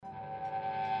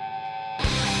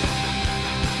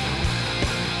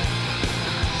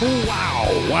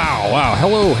Wow.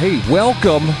 Hello, hey,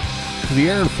 welcome to the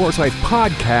Aaron Forsyth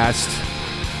Podcast.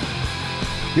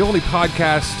 The only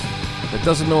podcast that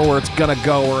doesn't know where it's going to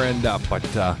go or end up, but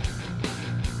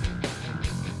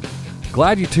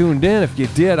glad you tuned in. If you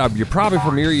did, you're probably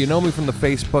familiar. You know me from the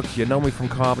Facebook. You know me from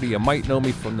comedy. You might know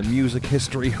me from the music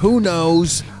history. Who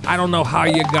knows? I don't know how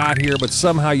you got here, but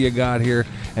somehow you got here,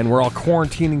 and we're all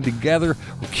quarantining together.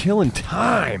 We're killing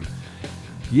time.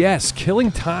 Yes,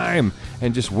 killing time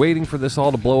and just waiting for this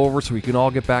all to blow over so we can all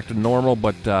get back to normal,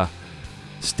 but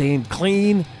staying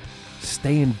clean,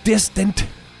 staying distant,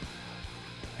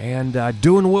 and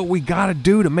doing what we got to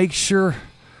do to make sure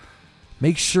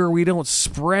we don't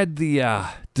spread the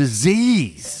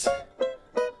disease.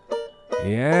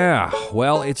 Yeah,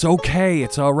 well, it's okay.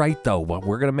 It's all right, though, but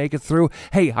we're going to make it through.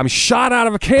 Hey, I'm shot out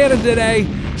of a cannon today.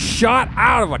 Shot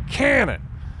out of a cannon.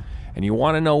 And you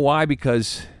want to know why?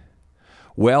 Because,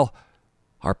 well,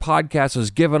 our podcast has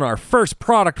given our first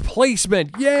product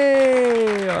placement.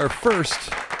 Yay! Our first.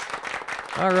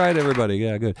 All right, everybody.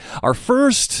 Yeah, good. Our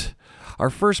first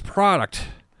product.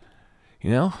 You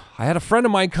know, I had a friend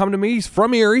of mine come to me. He's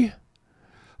from Erie,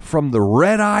 from the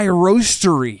Red Eye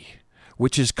Roastery,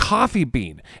 which is coffee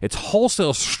bean. It's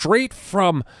wholesale straight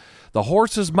from the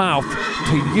horse's mouth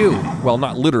to you. Well,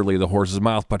 not literally the horse's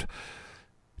mouth, but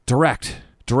direct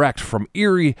from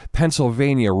Erie,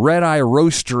 Pennsylvania, Red Eye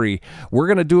Roastery. We're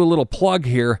going to do a little plug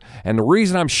here, and the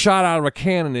reason I'm shot out of a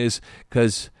cannon is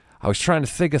because I was trying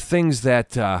to think of things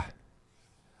that I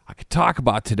could talk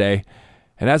about today,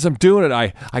 and as I'm doing it,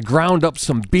 I ground up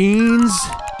some beans.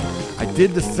 I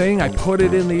did the thing. I put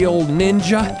it in the old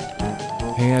Ninja,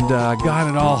 and got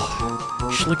it all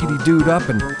schlickety-dooed up,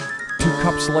 and 2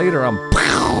 cups later, I'm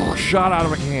shot out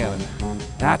of a cannon.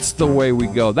 That's the way we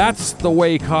go. That's the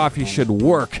way coffee should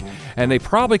work. And they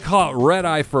probably call it Red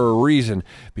Eye for a reason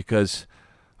because,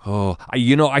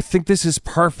 I think this is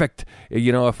perfect.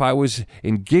 You know, if I was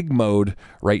in gig mode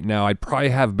right now, I'd probably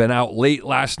have been out late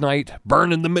last night,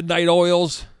 burning the midnight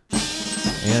oils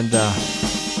and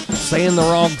saying the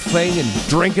wrong thing and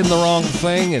drinking the wrong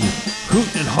thing and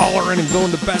hooting and hollering and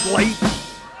going to bed late.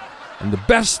 And the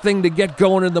best thing to get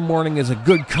going in the morning is a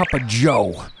good cup of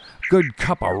Joe. Good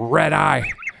cup of Red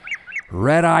Eye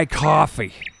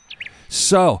coffee.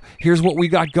 So, here's what we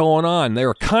got going on. They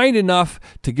were kind enough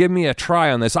to give me a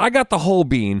try on this. I got the whole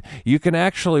bean. You can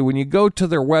actually, when you go to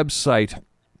their website,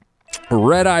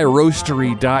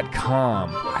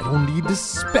 RedEyeRoastery.com. I don't need to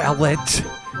spell it.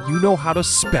 You know how to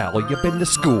spell. You've been to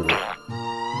school.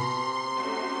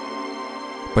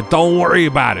 But don't worry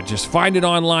about it. Just find it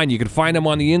online. You can find them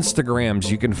on the Instagrams.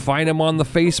 You can find them on the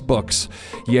Facebooks.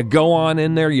 You go on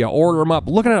in there. You order them up.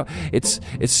 Look at it.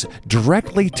 It's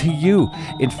directly to you.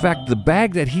 In fact, the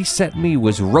bag that he sent me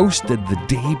was roasted the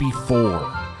day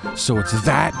before. So it's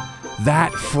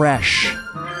that fresh.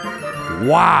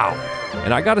 Wow.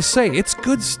 And I got to say, it's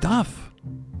good stuff.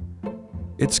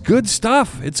 It's good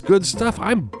stuff.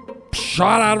 I'm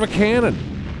shot out of a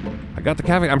cannon. I got the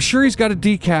caffeine. I'm sure he's got a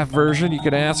decaf version. You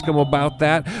can ask him about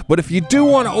that. But if you do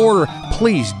want to order,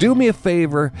 please do me a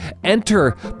favor.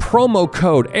 Enter promo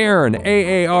code Aaron,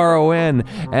 AARON,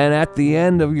 and at the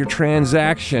end of your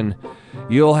transaction,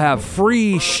 you'll have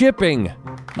free shipping.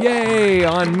 Yay,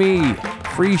 on me.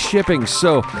 Free shipping.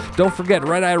 So don't forget,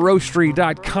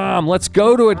 RedEyeRoastery.com. Let's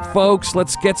go to it, folks.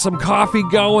 Let's get some coffee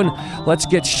going. Let's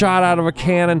get shot out of a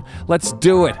cannon. Let's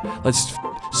do it. Let's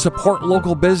support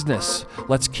local business.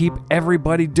 Let's keep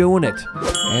everybody doing it.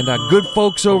 And good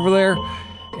folks over there.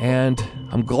 And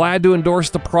I'm glad to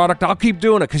endorse the product. I'll keep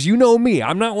doing it because you know me.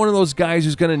 I'm not one of those guys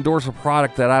who's going to endorse a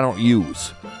product that I don't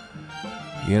use.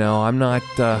 You know, I'm not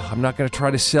going to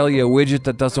try to sell you a widget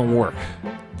that doesn't work.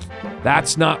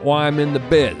 That's not why I'm in the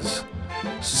biz.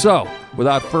 So,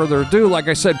 without further ado, like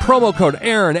I said, promo code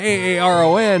Aaron,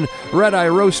 AARON,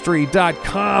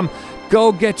 RedEyeRoastery.com.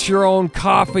 Go get your own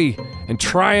coffee and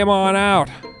try them on out.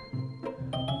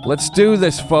 Let's do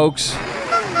this, folks.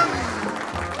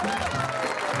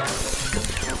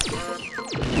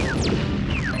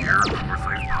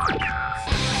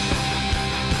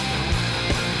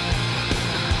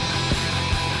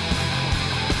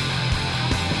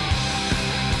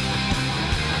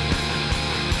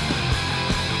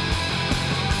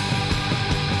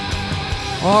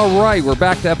 All right, we're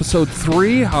back to episode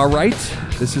 3. All right,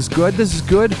 this is good.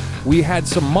 We had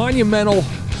some monumental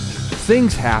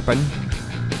things happen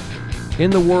in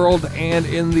the world and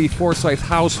in the Forsyth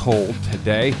household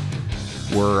today.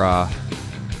 I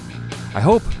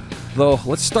hope, though,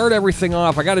 let's start everything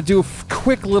off. I got to do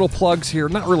quick little plugs here.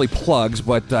 Not really plugs,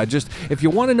 but just if you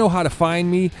want to know how to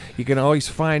find me, you can always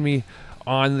find me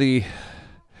on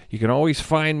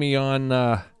the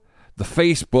the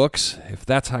Facebooks, if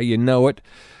that's how you know it.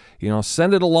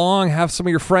 Send it along. Have some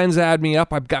of your friends add me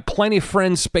up. I've got plenty of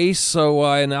friend space, so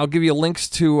and I'll give you links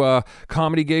to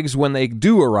comedy gigs when they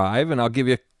do arrive, and I'll give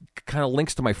you kind of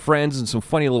links to my friends and some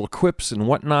funny little quips and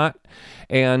whatnot.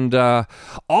 And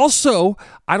also,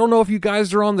 I don't know if you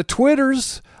guys are on the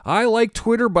Twitters. I like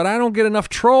Twitter, but I don't get enough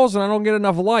trolls and I don't get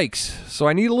enough likes. So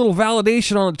I need a little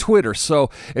validation on Twitter. So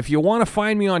if you want to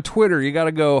find me on Twitter, you got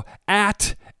to go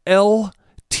at LTTD.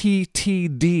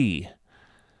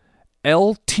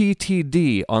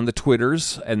 LTTD on the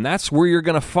Twitters, and that's where you're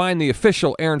going to find the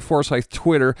official Aaron Forsyth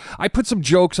Twitter. I put some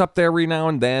jokes up there every now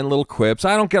and then, little quips.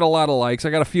 I don't get a lot of likes. I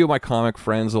got a few of my comic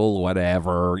friends,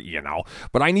 whatever,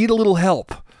 but I need a little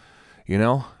help,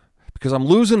 because I'm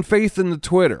losing faith in the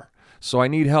Twitter. So I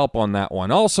need help on that one.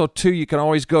 Also, too, you can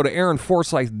always go to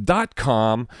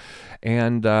aaronforsyth.com,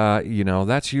 and,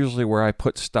 that's usually where I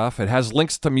put stuff. It has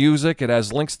links to music. It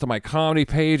has links to my comedy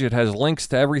page. It has links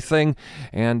to everything,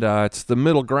 and it's the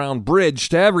middle ground bridge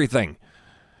to everything.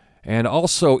 And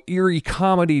also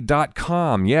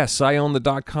EerieComedy.com. Yes, I own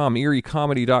the .com,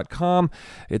 EerieComedy.com.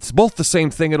 It's both the same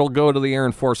thing. It'll go to the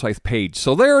Aaron Forsyth page.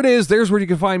 So there it is. There's where you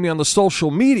can find me on the social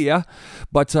media.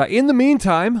 But in the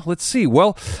meantime, let's see.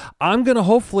 Well, I'm going to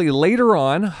hopefully later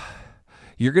on,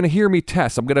 you're going to hear me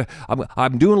test.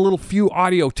 I'm doing a little few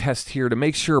audio tests here to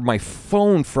make sure my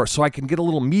phone so I can get a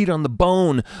little meat on the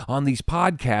bone on these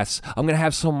podcasts. I'm going to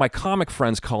have some of my comic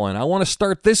friends call in. I want to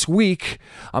start this week.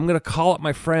 I'm going to call up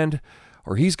my friend,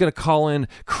 or he's going to call in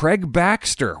Craig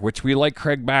Baxter, which we like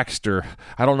Craig Baxter.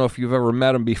 I don't know if you've ever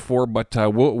met him before, but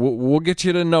we'll get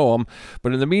you to know him.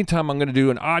 But in the meantime, I'm going to do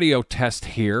an audio test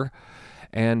here.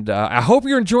 And I hope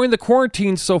you're enjoying the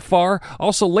quarantine so far.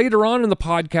 Also, later on in the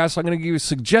podcast, I'm going to give you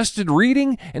suggested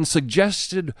reading and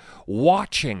suggested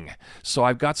watching. So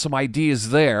I've got some ideas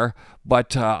there.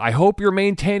 But I hope you're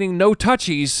maintaining no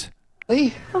touchies.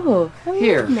 Oh,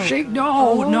 here, shake.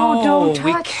 No, don't touch.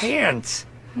 We can't.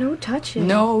 No touching.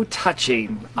 No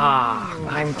touching.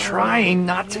 I'm trying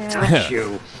not to touch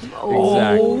you.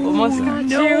 Almost got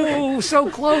No, so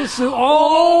close.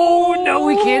 Oh, no,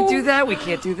 we can't do that. We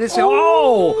can't do this.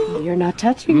 Oh! You're not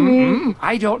touching me.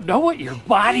 I don't know what your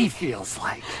body feels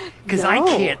like, because I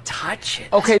can't touch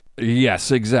it. Okay.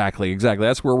 Yes, exactly.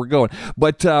 That's where we're going.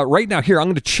 But right now, here, I'm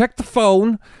going to check the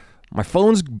phone. My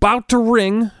phone's about to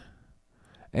ring.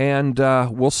 And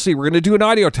we'll see. We're going to do an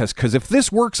audio test, because if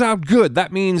this works out good,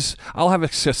 that means I'll have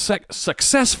a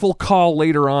successful call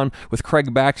later on with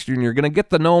Craig Baxter, and you're going to get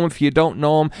to know him if you don't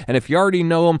know him. And if you already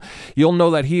know him, you'll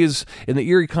know that he is, in the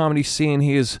Erie comedy scene,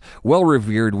 he is well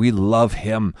revered. We love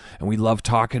him, and we love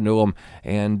talking to him,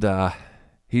 and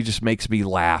he just makes me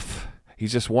laugh.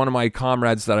 He's just one of my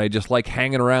comrades that I just like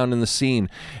hanging around in the scene.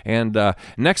 And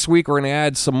next week, we're going to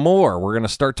add some more. We're going to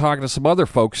start talking to some other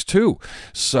folks, too.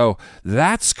 So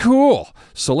that's cool.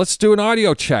 So let's do an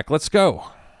audio check. Let's go.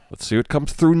 Let's see what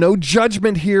comes through. No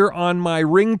judgment here on my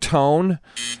ringtone.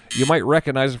 You might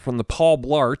recognize it from the Paul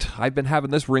Blart. I've been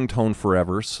having this ringtone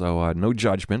forever, so no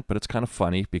judgment. But it's kind of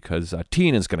funny because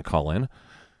Tina's going to call in.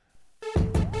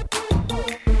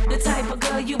 The type of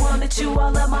girl you wanna chew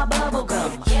all of my bubble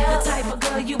gum. Yeah. The type of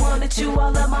girl you wanna chew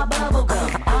all of my bubble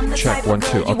gum. I'm the Check type 1 of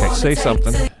 2. girl you Okay, wanna say take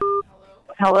something. to-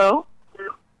 Hello?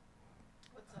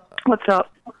 What's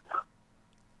up?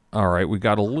 All right, we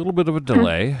got a little bit of a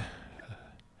delay.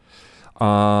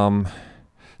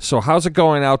 So how's it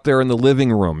going out there in the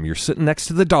living room? You're sitting next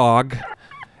to the dog.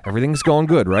 Everything's going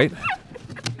good, right?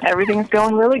 Everything's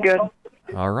going really good.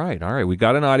 All right. We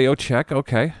got an audio check.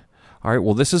 Okay. All right,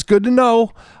 well, this is good to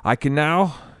know. I can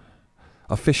now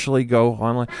officially go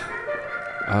online.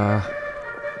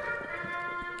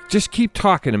 Just keep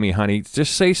talking to me, honey.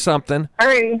 Just say something.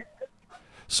 Hurry.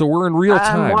 So we're in real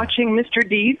time. I'm watching Mr.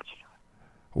 Deeds.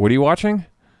 What are you watching?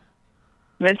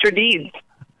 Mr. Deeds.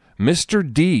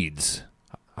 Mr. Deeds.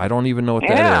 I don't even know what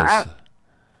that is.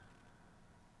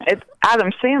 It's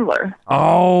Adam Sandler.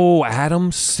 Oh,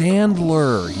 Adam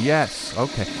Sandler. Yes.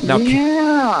 Okay. Now,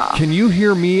 can you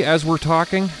hear me as we're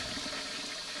talking?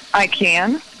 I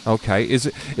can. Okay.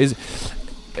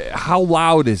 How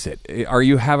loud is it? Are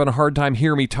you having a hard time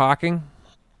hearing me talking?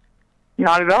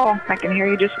 Not at all. I can hear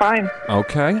you just fine.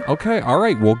 Okay. All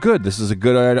right. Well, good. This is a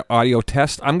good audio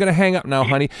test. I'm going to hang up now,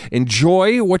 honey.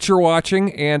 Enjoy what you're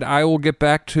watching, and I will get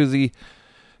back to the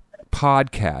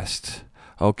podcast.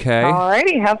 Okay?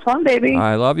 Alrighty. Have fun, baby.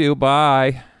 I love you.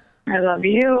 Bye. I love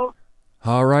you.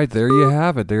 All right. There you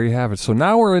have it. So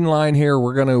now we're in line here.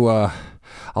 We're going to,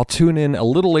 I'll tune in a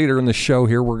little later in the show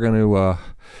here. We're going to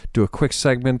do a quick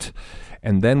segment,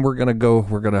 and then we're going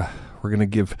to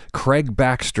give Craig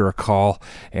Baxter a call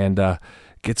and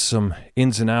get some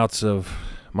ins and outs of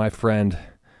my friend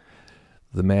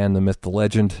the man, the myth, the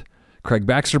legend, Craig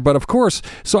Baxter. But of course,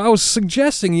 so I was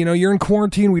suggesting, you're in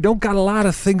quarantine. We don't got a lot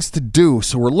of things to do.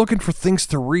 So we're looking for things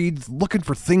to read, looking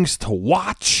for things to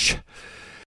watch.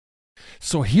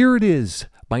 So here it is,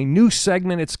 my new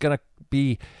segment. It's going to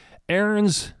be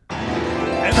Aaron's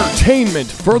Entertainment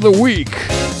for the Week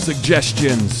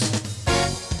suggestions.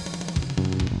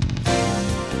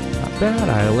 Not bad.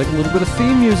 I like a little bit of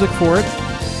theme music for it.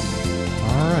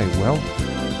 All right, well,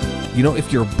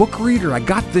 if you're a book reader, I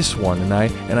got this one, and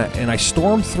I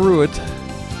stormed through it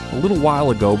a little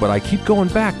while ago, but I keep going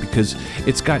back because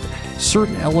it's got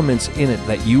certain elements in it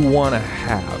that you want to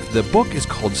have. The book is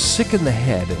called Sick in the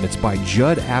Head, and it's by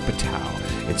Judd Apatow.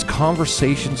 It's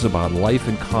conversations about life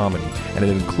and comedy, and it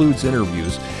includes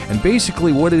interviews. And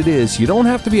basically what it is, you don't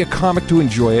have to be a comic to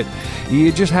enjoy it.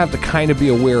 You just have to kind of be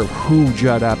aware of who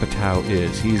Judd Apatow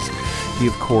is. He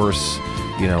of course,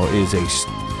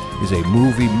 is a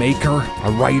movie maker,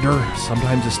 a writer,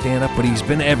 sometimes a stand-up, but he's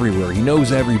been everywhere. He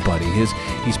knows everybody.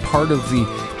 He's part of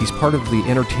the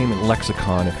entertainment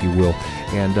lexicon, if you will,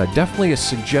 and definitely a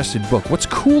suggested book. What's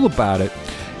cool about it?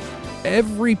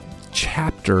 Every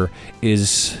chapter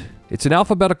it's in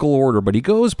alphabetical order, but he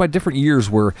goes by different years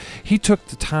where he took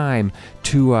the time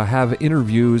to have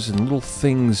interviews and little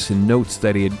things and notes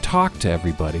that he had talked to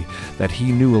everybody that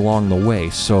he knew along the way.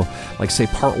 So, like say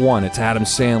part 1, it's Adam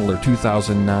Sandler,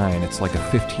 2009. It's like a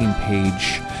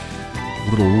 15-page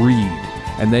little read.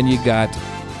 And then you got,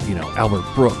 Albert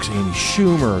Brooks, Amy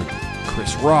Schumer,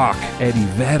 Chris Rock, Eddie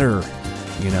Vedder.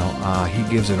 He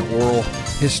gives an oral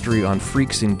history on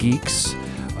Freaks and Geeks.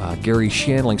 Gary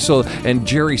Shandling, and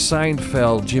Jerry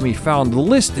Seinfeld, Jimmy Fallon. The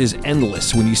list is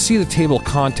endless when you see the table of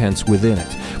contents within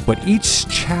it. But each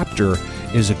chapter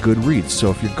is a good read. So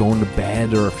if you're going to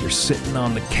bed or if you're sitting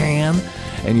on the can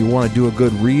and you want to do a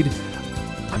good read,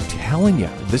 I'm telling you,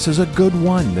 this is a good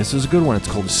one. It's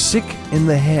called Sick in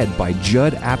the Head by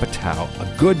Judd Apatow.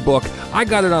 A good book. I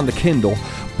got it on the Kindle,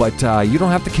 but you don't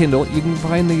have to Kindle it. You can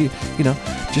find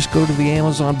just go to the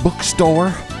Amazon bookstore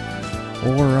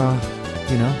or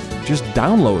just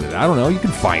download it. I don't know. You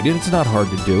can find it. It's not hard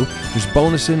to do. There's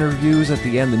bonus interviews at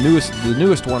the end. The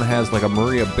newest one has like a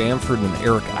Maria Bamford and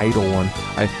Eric Idle one.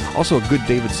 Also a good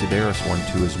David Sedaris one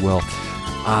too as well.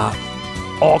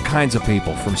 All kinds of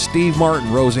people from Steve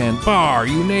Martin, Roseanne Barr,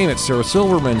 you name it, Sarah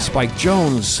Silverman, Spike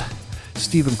Jonze,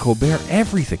 Stephen Colbert,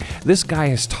 everything. This guy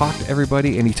has talked to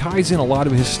everybody, and he ties in a lot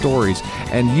of his stories.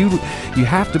 And you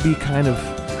have to be kind of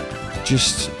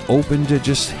just open to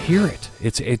just hear it.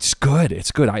 It's good.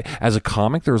 It's good. As a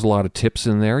comic, there was a lot of tips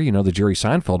in there. The Jerry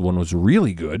Seinfeld one was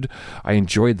really good. I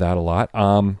enjoyed that a lot.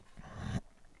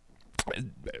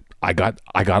 I got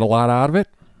a lot out of it,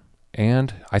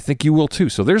 and I think you will too.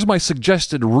 So there's my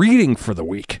suggested reading for the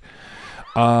week.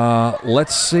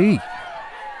 Let's see.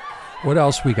 What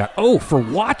else we got? Oh, for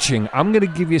watching, I'm going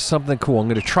to give you something cool. I'm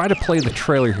going to try to play the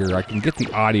trailer here. I can get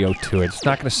the audio to it. It's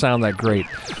not going to sound that great.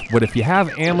 But if you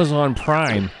have Amazon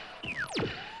Prime,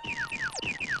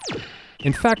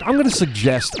 in fact, I'm going to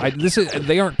suggest,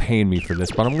 they aren't paying me for this,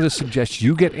 but I'm going to suggest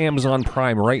you get Amazon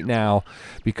Prime right now,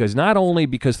 because not only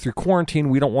because through quarantine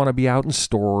we don't want to be out in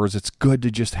stores, it's good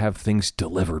to just have things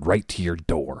delivered right to your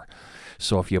door.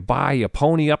 So if you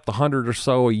pony up the $100 or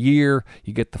so a year,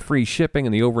 you get the free shipping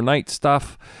and the overnight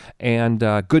stuff, and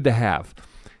good to have.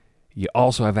 You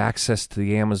also have access to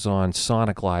the Amazon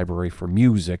Sonic library for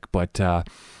music, but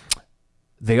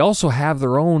they also have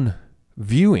their own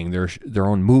viewing, their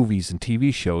own movies and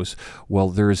TV shows. Well,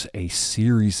 there's a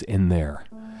series in there,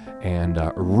 and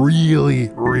really,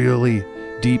 really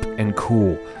deep and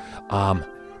cool.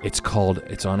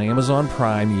 It's on Amazon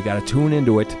Prime. You got to tune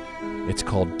into it. It's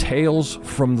called Tales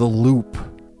from the Loop.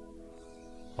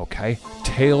 Okay?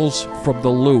 Tales from the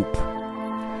Loop.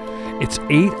 It's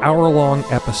 8-hour-long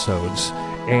episodes,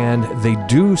 and they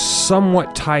do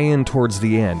somewhat tie in towards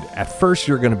the end. At first,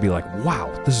 you're going to be like,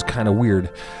 wow, this is kind of weird.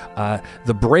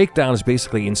 The breakdown is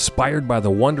basically inspired by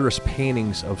the wondrous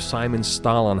paintings of Simon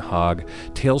Stålenhag.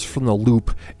 Tales from the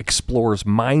Loop explores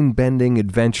mind-bending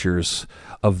adventures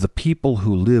of the people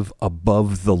who live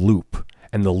above the loop.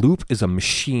 And the loop is a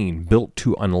machine built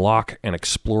to unlock and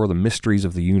explore the mysteries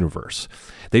of the universe.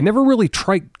 They never really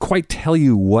quite tell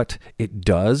you what it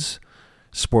does.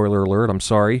 Spoiler alert, I'm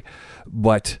sorry.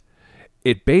 But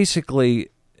it basically,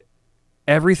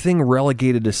 everything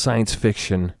relegated to science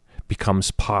fiction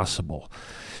becomes possible.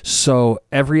 So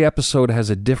every episode has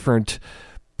a different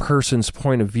person's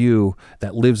point of view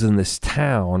that lives in this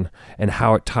town and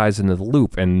how it ties into the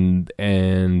loop. And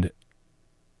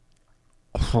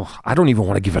I don't even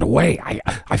want to give it away.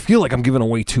 I feel like I'm giving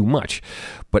away too much.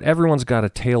 But everyone's got a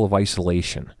tale of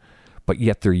isolation, but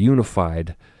yet they're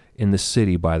unified in the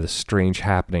city by the strange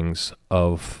happenings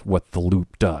of what the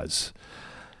loop does.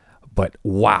 But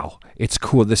wow, it's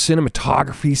cool. The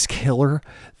cinematography's killer.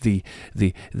 The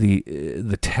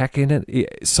tech in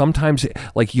it. Sometimes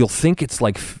like you'll think it's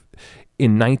like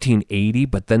in 1980,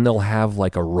 but then they'll have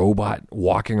like a robot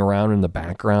walking around in the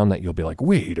background that you'll be like,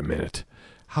 wait a minute,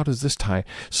 how does this tie?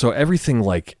 So everything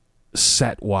like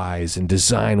set wise and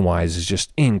design wise is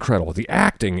just incredible. The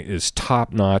acting is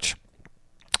top notch.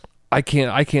 I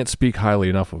can't speak highly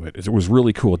enough of it. It was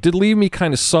really cool. It did leave me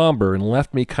kind of somber and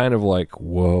left me kind of like,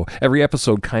 whoa. Every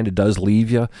episode kind of does leave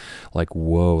you like,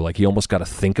 whoa. Like you almost got to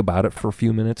think about it for a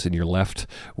few minutes and you're left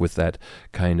with that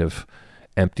kind of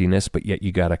emptiness, but yet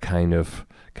you got to kind of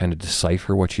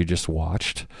decipher what you just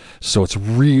watched. So it's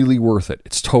really worth it.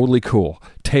 It's totally cool.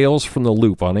 Tales from the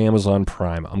Loop on Amazon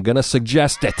Prime. I'm going to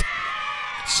suggest it.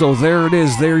 So there it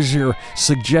is. There's your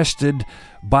suggested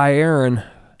by Aaron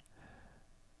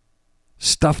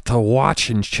stuff to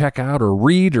watch and check out or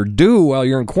read or do while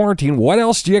you're in quarantine. What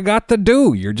else do you got to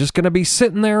do? You're just going to be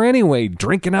sitting there anyway,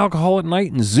 drinking alcohol at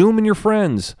night and Zooming your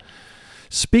friends.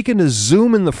 Speaking of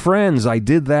Zooming the friends, I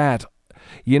did that.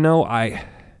 You know, I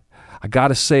got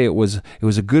to say it was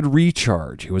a good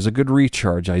recharge. It was a good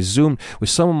recharge. I Zoomed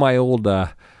with some of my old, I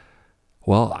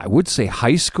would say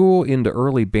high school into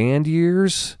early band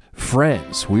years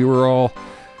friends. We were all,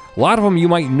 a lot of them you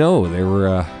might know. They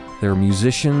were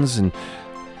musicians and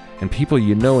people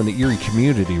you know in the Erie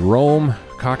community. Rome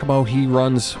Kokomo, he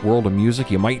runs World of Music.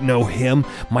 You might know him.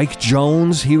 Mike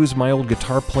Jones, he was my old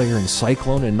guitar player in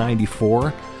Cyclone in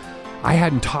 '94. I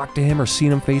hadn't talked to him or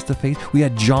seen him face to face. We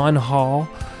had John Hall.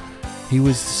 He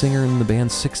was the singer in the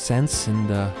band Sixth Sense, and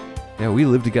we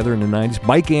lived together in the '90s.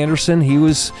 Mike Anderson, he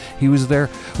was there.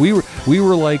 We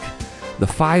were like the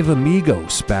Five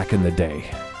Amigos back in the day,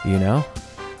 you know,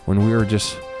 when we were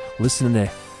just listening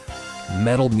to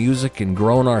metal music and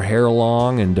growing our hair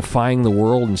long and defying the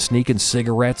world and sneaking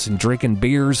cigarettes and drinking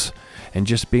beers and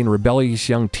just being rebellious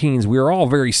young teens. We were all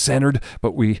very centered,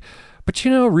 but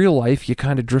you know, real life, you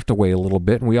kind of drift away a little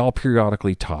bit, and we all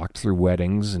periodically talked through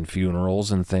weddings and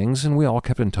funerals and things, and we all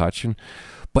kept in touch.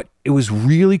 But it was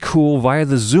really cool via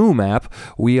the Zoom app.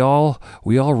 We all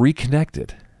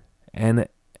reconnected, and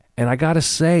I gotta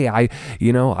say, I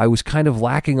was kind of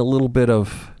lacking a little bit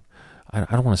of, I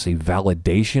don't want to say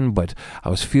validation, but I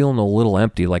was feeling a little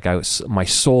empty. Like my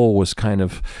soul was kind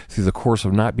of, through the course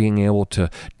of not being able to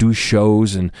do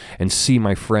shows and see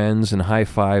my friends and high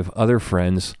five other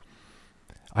friends,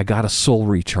 I got a soul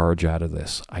recharge out of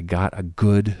this. I got a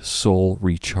good soul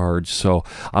recharge. So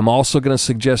I'm also going to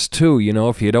suggest too, you know,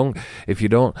 if you don't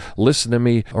listen to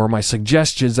me or my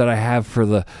suggestions that I have for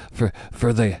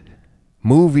the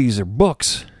movies or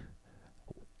books,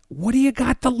 what do you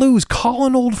got to lose? Call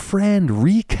an old friend,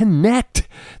 reconnect.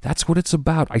 That's what it's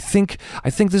about. I think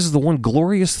this is the one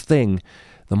glorious thing,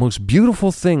 the most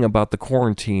beautiful thing about the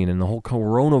quarantine and the whole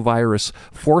coronavirus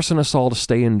forcing us all to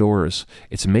stay indoors.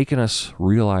 It's making us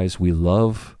realize we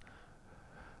love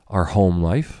our home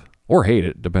life, or hate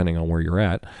it, depending on where you're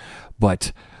at.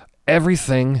 But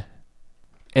everything,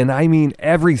 and I mean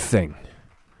everything,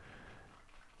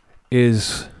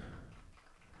 is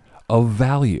of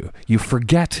value. You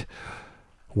forget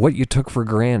what you took for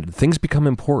granted. Things become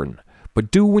important.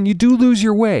 But when you do lose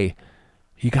your way,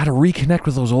 you got to reconnect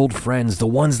with those old friends, the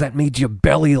ones that made you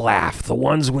belly laugh, the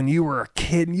ones when you were a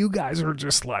kid and you guys were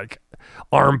just like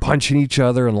arm punching each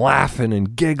other and laughing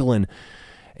and giggling,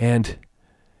 and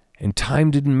time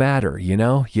didn't matter, you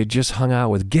know? You just hung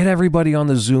out with, get everybody on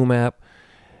the Zoom app.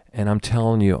 And I'm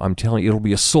telling you, it'll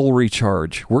be a soul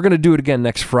recharge. We're going to do it again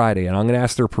next Friday, and I'm going to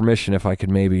ask their permission if I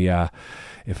could maybe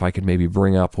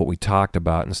bring up what we talked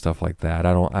about and stuff like that.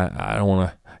 I don't want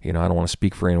to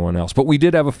speak for anyone else, but we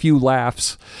did have a few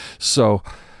laughs. So,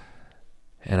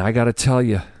 and I got to tell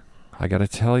you,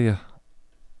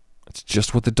 it's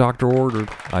just what the doctor ordered.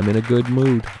 I'm in a good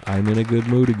mood.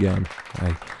 Again.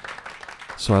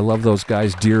 So I love those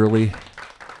guys dearly,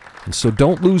 and so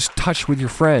don't lose touch with your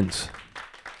friends.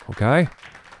 Okay?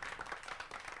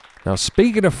 Now,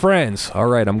 speaking of friends, all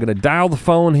right, I'm going to dial the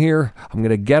phone here. I'm going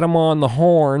to get them on the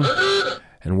horn,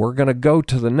 and we're going to go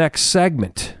to the next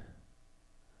segment.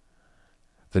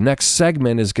 The next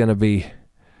segment is going to be,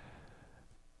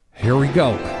 here we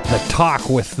go, the talk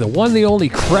with the one, the only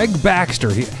Craig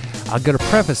Baxter. I'm going to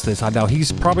preface this. Now,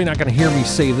 he's probably not going to hear me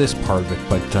say this part of it,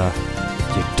 but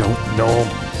you don't know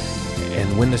him.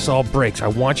 And when this all breaks, I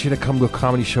want you to come to a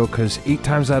comedy show, because 8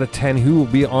 times out of 10, he will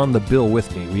be on the bill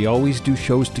with me. We always do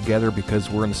shows together because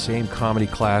we're in the same comedy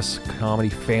class, comedy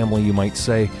family, you might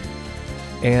say.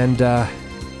 And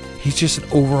he's just an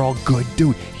overall good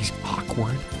dude. He's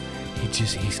awkward.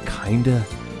 He's kind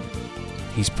of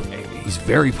He's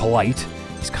very polite.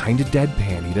 He's kind of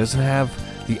deadpan. He doesn't have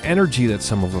the energy that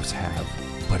some of us have,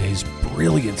 but his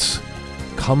brilliance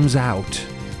comes out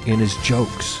in his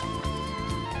jokes.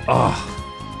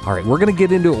 All right, we're going to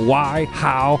get into it. Why,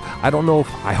 how, I don't know.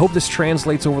 I hope this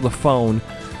translates over the phone,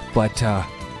 but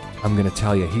I'm going to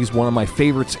tell you, he's one of my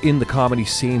favorites in the comedy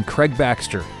scene, Craig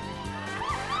Baxter.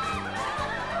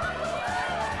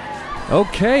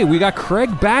 Okay, we got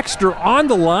Craig Baxter on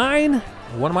the line.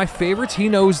 One of my favorites. He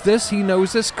knows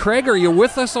this. Craig, are you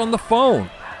with us on the phone?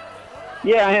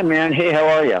 Yeah, I am, man. Hey, how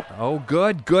are you? Oh,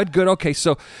 good. Okay,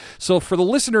 so for the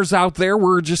listeners out there,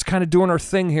 we're just kind of doing our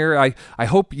thing here. I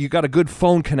hope you got a good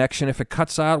phone connection. If it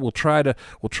cuts out, we'll try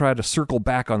to circle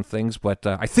back on things, but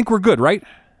I think we're good, right?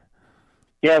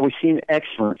 Yeah, we seem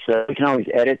excellent. So we can always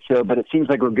edit, but it seems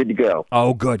like we're good to go.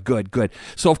 Oh, good.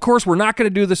 So, of course, we're not going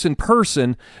to do this in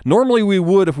person. Normally we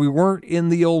would if we weren't in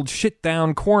the old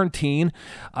shit-down quarantine.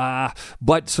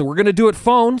 But so we're going to do it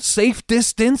phone, safe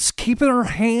distance, keeping our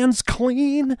hands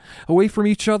clean away from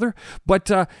each other.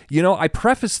 But, I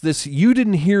prefaced this. You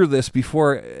didn't hear this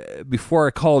before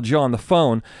I called you on the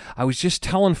phone. I was just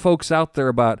telling folks out there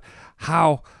about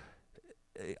how...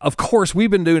 Of course, we've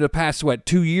been doing the past,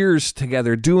 2 years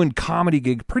together, doing comedy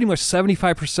gig. Pretty much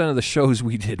 75% of the shows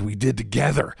we did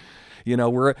together.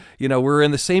 We're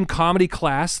in the same comedy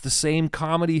class, the same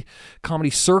comedy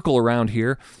circle around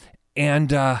here,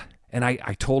 and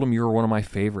I told him you were one of my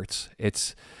favorites.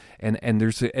 And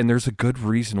there's a good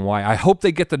reason why. I hope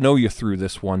they get to know you through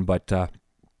this one, but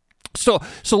so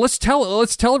let's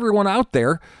tell everyone out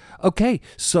there. Okay,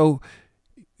 so.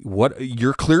 What,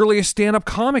 you're clearly a stand-up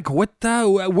comic. What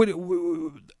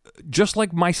just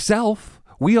like myself,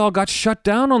 we all got shut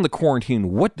down on the quarantine.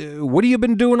 What have you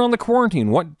been doing on the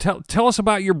quarantine? Tell us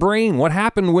about your brain. What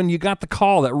happened when you got the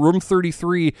call that Room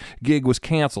 33 gig was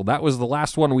canceled? That was the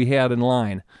last one we had in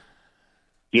line.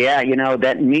 Yeah,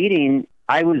 that meeting,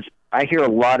 I hear a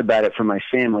lot about it from my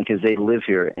family because they live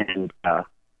here, and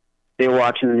they were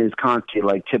watching the news constantly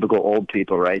like typical old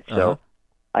people, right? So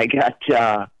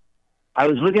I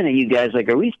was looking at you guys like,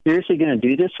 are we seriously going to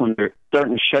do this when they're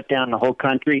starting to shut down the whole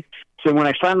country? So when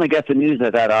I finally got the news, I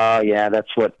thought, oh, yeah, that's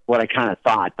what I kind of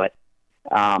thought. But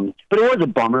it was a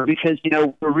bummer because,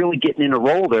 we're really getting in a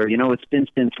roll there. It's been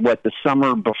since, the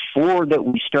summer before that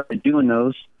we started doing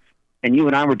those. And you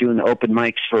and I were doing the open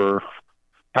mics for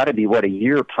probably be, a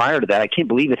year prior to that. I can't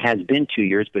believe it has been 2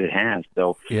 years, but it has.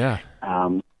 So, yeah.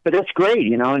 But that's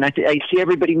great, and I see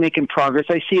everybody making progress.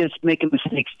 I see us making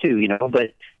mistakes too,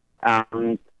 but...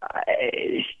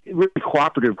 really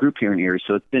cooperative group here in Erie,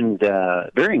 so it's been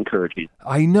very encouraging.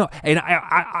 I know, and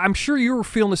I'm sure you were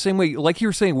feeling the same way. Like you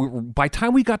were saying, by the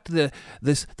time we got to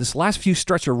this last few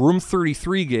stretch of Room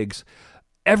 33 gigs,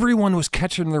 everyone was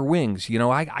catching their wings.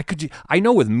 I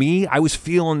know with me, I was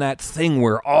feeling that thing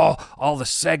where all the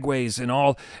segues and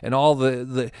all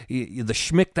the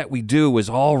schmick that we do was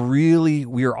all really,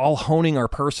 we were all honing our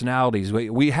personalities.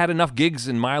 We had enough gigs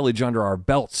and mileage under our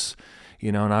belts.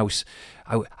 And I was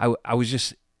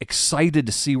just excited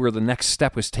to see where the next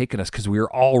step was taking us because we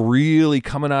were all really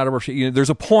coming out of our shit.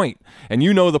 There's a point, and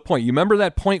the point. You remember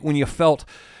that point when you felt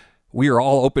we were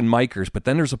all open micers, but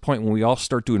then there's a point when we all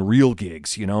start doing real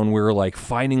gigs, and we were like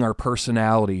finding our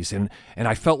personalities, and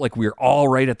I felt like we were all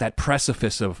right at that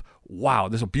precipice of, wow,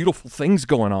 there's a beautiful things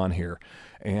going on here,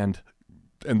 and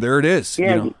there it is.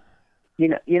 Yeah.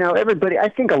 Everybody, I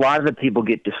think a lot of the people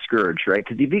get discouraged, right?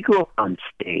 Because if you go on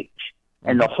stage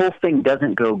and the whole thing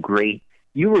doesn't go great,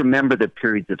 you remember the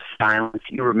periods of silence.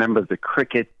 You remember the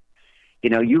crickets.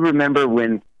 You remember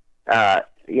when, I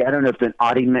don't know if the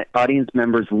audience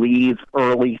members leave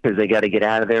early because they got to get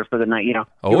out of there for the night. You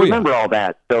remember all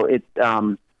that. So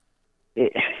I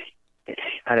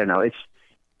don't know.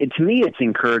 To me, it's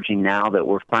encouraging now that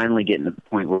we're finally getting to the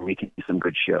point where we can do some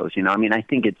good shows.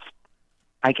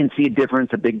 I can see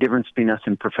a big difference between us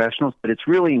and professionals, but it's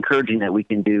really encouraging that we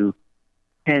can do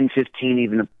 10, 15,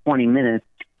 even 20 minutes.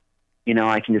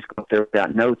 I can just go up there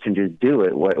without notes and just do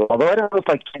it. Although I don't know if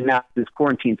I can now. This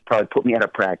quarantine's probably put me out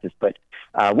of practice, but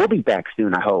we'll be back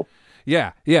soon, I hope.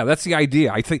 Yeah, that's the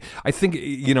idea. I think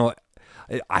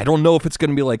I don't know if it's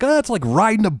going to be like, it's like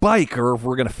riding a bike, or if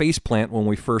we're going to face plant when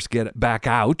we first get it back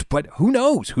out. But who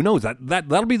knows?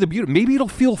 That'll be the beauty. Maybe it'll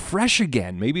feel fresh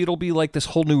again. Maybe it'll be like this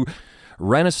whole new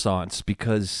renaissance,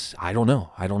 because I don't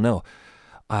know.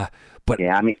 But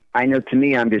yeah, I know, to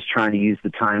me, I'm just trying to use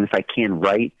the time, if I can,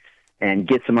 write and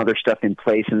get some other stuff in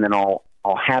place, and then I'll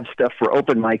have stuff for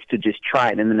open mics to just try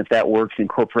it, and then if that works,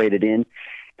 incorporate it in.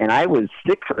 And I was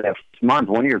sick for that month.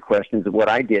 One of your questions of what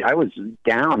I did, I was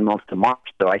down most of March,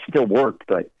 so I still worked,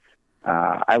 but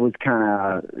I was kind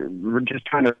of just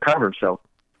trying to recover. So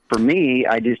for me,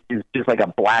 it's just like a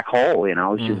black hole. You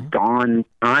know, it's just gone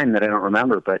time that I don't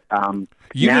remember. But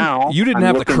You now didn't I'm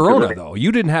have the looking corona, for it. though.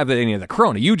 You didn't have any of the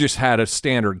corona. You just had a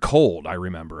standard cold, I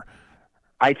remember.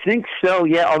 I think so,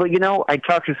 yeah. Although, you know, I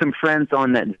talked to some friends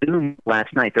on that Zoom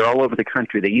last night. They're all over the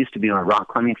country. They used to be my rock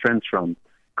climbing friends from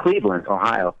Cleveland,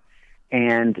 Ohio.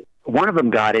 And one of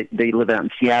them got it. They live out in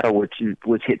Seattle, which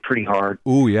was hit pretty hard.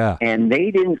 Ooh, yeah. And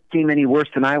they didn't seem any worse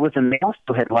than I was, and they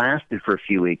also had lasted for a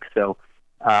few weeks. So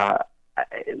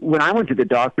when I went to the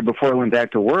doctor before I went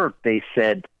back to work, they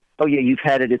said, oh, yeah, you've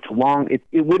had it. It's long. It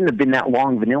wouldn't have been that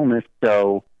long of an illness,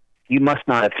 so you must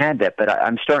not have had that. But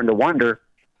I'm starting to wonder.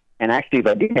 And actually, if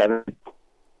I did have it,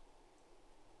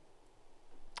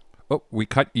 Oh,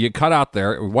 you cut out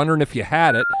there. We're wondering if you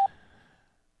had it.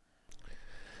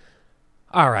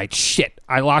 All right, shit.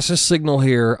 I lost a signal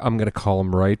here. I'm going to call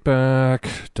him right back.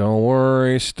 Don't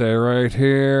worry. Stay right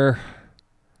here.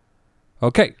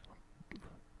 Okay.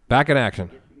 Back in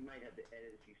action.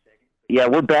 yeah,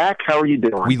 we're back. How are you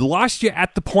doing? We lost you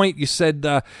at the point you said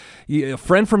a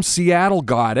friend from Seattle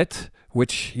got it,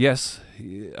 which, yes,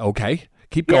 okay.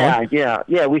 Keep going.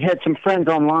 Yeah. We had some friends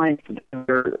online.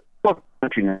 They're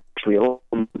country actually, a little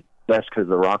less because of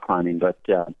the rock climbing, but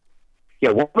yeah,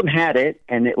 one of them had it,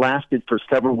 and it lasted for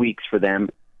several weeks for them.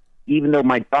 Even though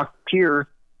my doctor here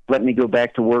let me go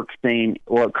back to work, saying,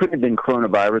 "Well, it couldn't have been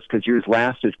coronavirus because yours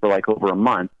lasted for like over a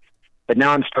month." But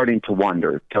now I'm starting to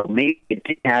wonder. So maybe it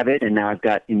did have it, and now I've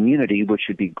got immunity, which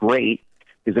would be great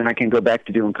because then I can go back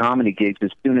to doing comedy gigs as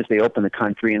soon as they open the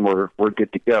country, and we're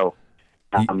good to go.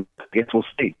 I guess we'll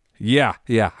see. Yeah,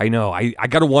 I know. I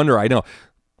got to wonder. I know.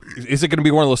 Is it going to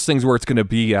be one of those things where it's going to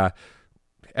be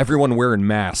everyone wearing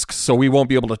masks, so we won't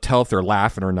be able to tell if they're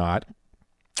laughing or not?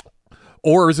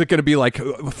 Or is it going to be like,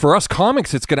 for us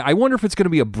comics, I wonder if it's going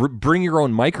to be a bring your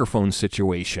own microphone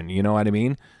situation. You know what I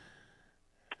mean?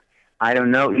 I don't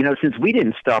know. You know, since we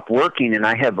didn't stop working, and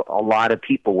I have a lot of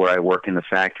people where I work in the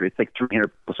factory, it's like 300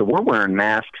 people. So we're wearing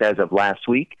masks as of last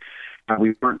week.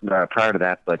 We weren't prior to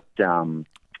that, but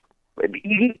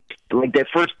like that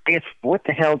first day, it's, what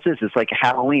the hell is this? It's like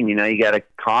Halloween, you know, you got a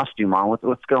costume on.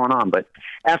 What's going on? But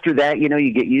after that, you know,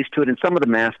 you get used to it, and some of the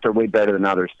masks are way better than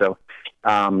others. So,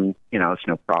 you know, it's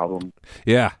no problem.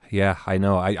 Yeah, I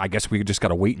know. I guess we just got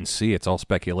to wait and see. It's all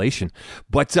speculation.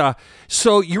 But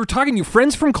so you were talking, your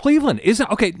friends from Cleveland.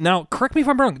 Okay, now correct me if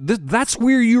I'm wrong. That's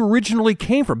where you originally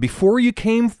came from. Before you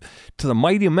came to the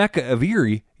mighty Mecca of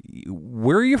Erie,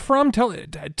 where are you from?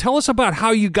 Tell us about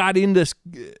how you got into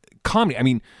comedy. I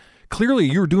mean,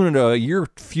 clearly you were doing it a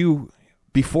few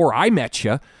before I met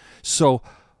you. So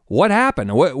what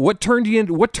happened? What turned you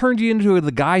into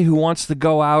the guy who wants to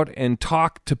go out and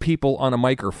talk to people on a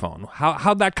microphone?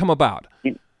 How'd that come about?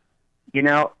 You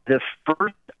know, the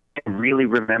first I really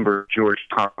remember George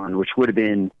Carlin, which would have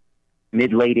been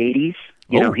mid-late 80s.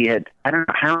 You know, he had, I don't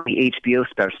know how many HBO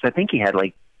specials. I think he had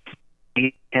like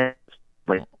you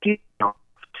know,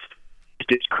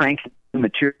 just cranking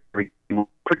material.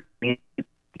 And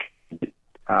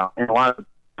a lot of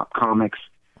comics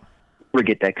never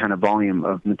get that kind of volume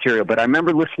of material. But I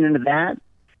remember listening to that,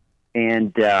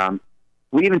 and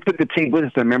we even took the tape with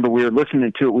us. I remember we were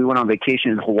listening to it. We went on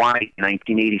vacation in Hawaii in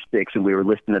 1986, and we were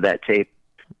listening to that tape.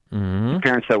 Mm-hmm.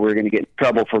 Parents thought we were going to get in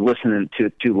trouble for listening to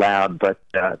it too loud, but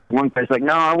one guy's like,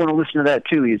 "No, I want to listen to that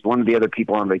too." He's one of the other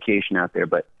people on vacation out there,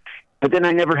 but then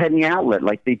I never had any outlet.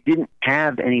 Like, they didn't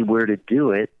have anywhere to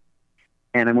do it.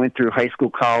 And I went through high school,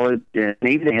 college, and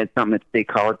maybe they had something at state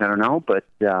college, I don't know. But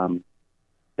then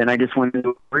I just went into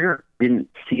a career. Didn't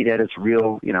see that as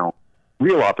real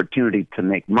opportunity to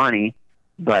make money.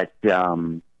 But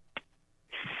since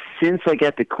I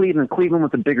got to Cleveland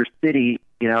was a bigger city,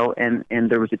 you know, and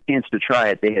there was a chance to try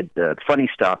it. They had Funny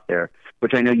Stop there,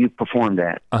 which I know you performed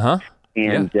at. Uh-huh.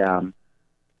 And,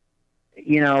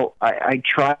 you know, I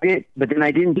tried it, but then I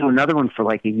didn't do another one for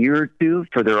like a year or two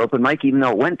for their open mic, even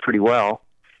though it went pretty well.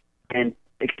 And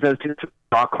because I was doing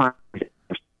rock climbing,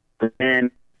 but then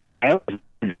I always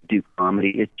do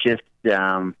comedy. It's just,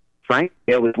 frankly,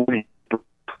 I was wanting to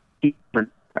I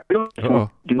really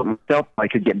want to do it myself. I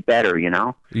could get better, you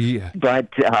know. Yeah. But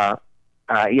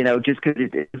you know, just because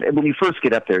when you first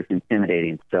get up there, it's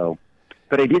intimidating. So,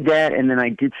 but I did that, and then I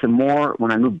did some more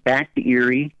when I moved back to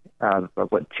Erie.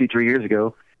 2-3 years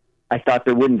ago, I thought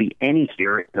there wouldn't be any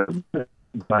here,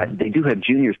 but they do have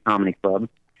Juniors Comedy Club,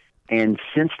 and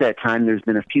since that time, there's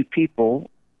been a few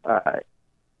people,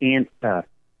 and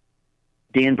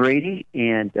Dan Brady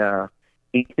and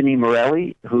Anthony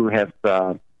Morelli, who have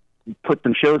put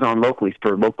some shows on locally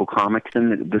for local comics,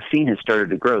 and the scene has started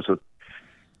to grow. So it's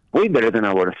way better than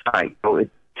I would have thought. So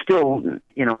still,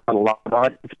 you know, a lot of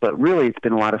audience, but really it's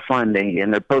been a lot of fun.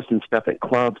 And they're posting stuff at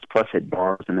clubs plus at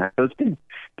bars and that. So it's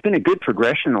been a good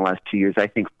progression the last 2 years, I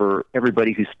think, for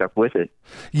everybody who's stuck with it.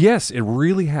 Yes, it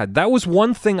really had. That was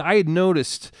one thing I had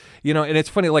noticed, you know, and it's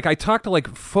funny, like I talked to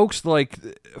like folks like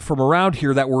from around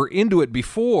here that were into it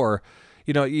before.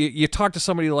 You know, you talk to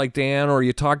somebody like Dan, or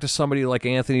you talk to somebody like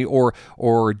Anthony,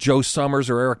 or Joe Summers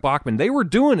or Eric Bachman. They were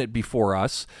doing it before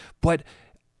us, but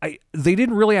they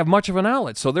didn't really have much of an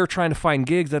outlet, so they're trying to find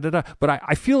gigs. But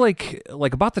I feel like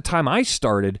about the time I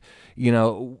started, you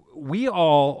know, we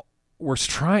all were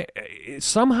trying.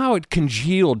 Somehow it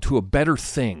congealed to a better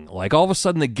thing. Like all of a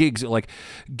sudden, the gigs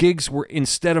were,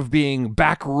 instead of being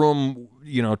back room,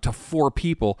 you know, to 4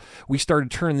 people, we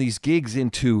started turning these gigs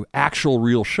into actual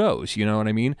real shows. You know what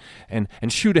I mean? And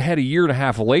shoot ahead a year and a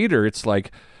half later, it's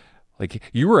like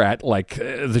you were at like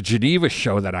the Geneva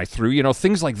show that I threw, you know,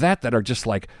 things like that are just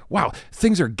like, wow,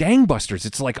 things are gangbusters.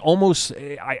 It's like almost,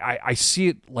 I see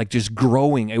it like just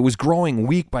growing. It was growing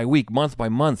week by week, month by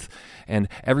month, and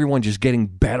everyone just getting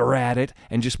better at it,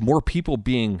 and just more people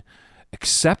being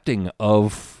accepting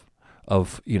of,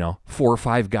 you know, 4 or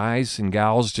 5 guys and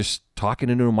gals just talking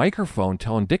into a microphone,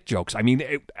 telling dick jokes. I mean,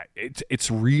 it's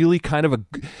really kind of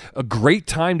a great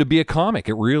time to be a comic.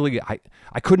 It really,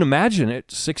 I couldn't imagine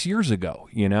it 6 years ago,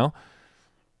 you know?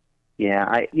 Yeah,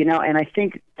 and I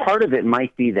think part of it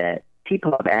might be that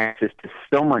people have access to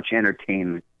so much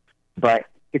entertainment, but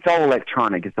it's all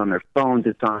electronic. It's on their phones.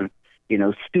 It's on, you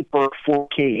know, super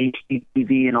 4K HD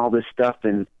TV and all this stuff,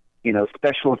 and, you know,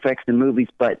 special effects in movies,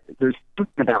 but there's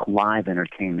something about live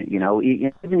entertainment, you know.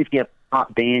 Even if you have a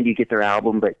pop band, you get their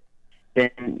album, but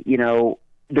then, you know,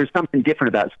 there's something different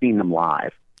about seeing them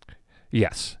live.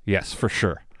 Yes, for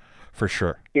sure.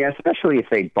 Yeah, especially if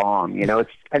they bomb, you know.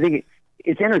 I think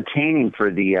it's entertaining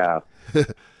for the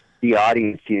the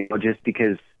audience, you know, just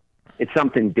because it's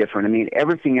something different. I mean,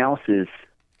 everything else is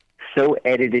so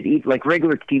edited. Like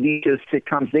regular TV shows,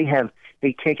 sitcoms,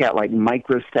 they take out like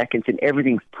microseconds and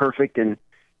everything's perfect. And,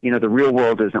 you know, the real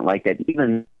world isn't like that.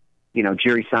 Even, you know,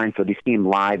 Jerry Seinfeld, you see him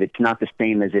live, it's not the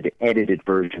same as an edited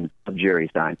version of Jerry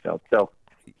Seinfeld. So,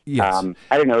 yes.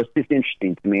 I don't know, it's just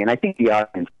interesting to me. And I think the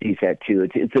audience sees that too.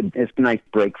 It's a nice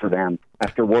break for them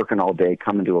after working all day,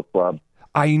 coming to a club.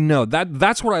 I know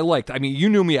that's what I liked. I mean, you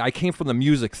knew me. I came from the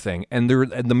music thing, and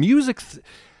the music.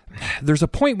 There's a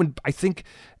point when I think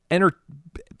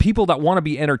people that want to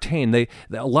be entertained, they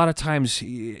a lot of times,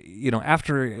 you know,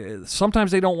 after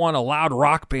sometimes they don't want a loud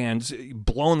rock bands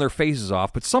blowing their faces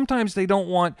off, but sometimes they don't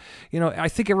want, you know, I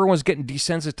think everyone's getting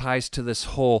desensitized to this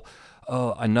whole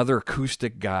another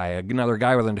acoustic guy, another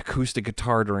guy with an acoustic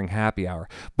guitar during happy hour.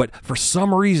 But for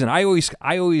some reason, I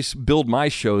always build my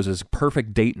shows as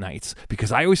perfect date nights,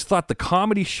 because I always thought the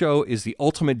comedy show is the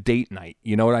ultimate date night.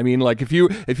 You know what I mean? Like if you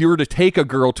were to take a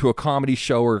girl to a comedy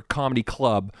show or a comedy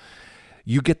club,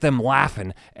 you get them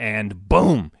laughing, and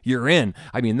boom, you're in.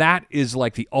 I mean, that is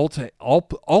like the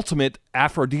ultimate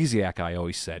aphrodisiac. I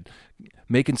always said,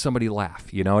 making somebody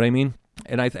laugh. You know what I mean?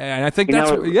 And I think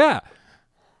yeah.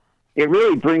 It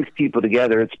really brings people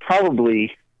together. It's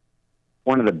probably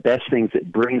one of the best things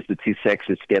that brings the two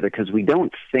sexes together, because we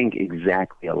don't think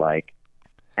exactly alike.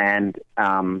 And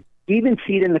even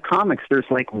see it in the comics, there's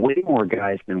like way more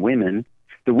guys than women.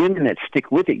 The women that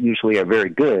stick with it usually are very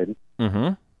good,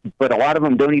 but a lot of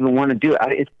them don't even want to do it.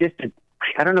 It's just,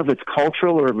 I don't know if it's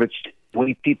cultural or if it's the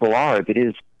way people are. If it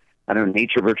is, I don't know,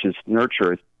 nature versus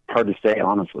nurture, it's hard to say,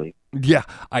 honestly. Yeah,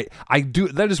 I do.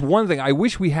 That is one thing. I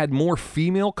wish we had more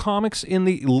female comics in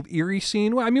the Erie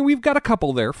scene. I mean, we've got a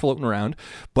couple there floating around,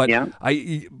 but yeah.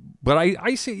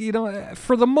 I see, you know,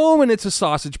 for the moment it's a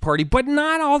sausage party, but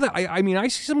not all that. I mean, I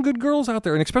see some good girls out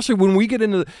there, and especially when we get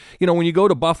into, you know, when you go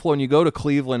to Buffalo and you go to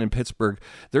Cleveland and Pittsburgh,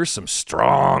 there's some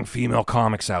strong female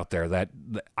comics out there that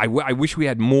I wish we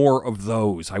had more of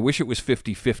those. I wish it was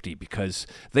 50-50, because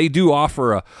they do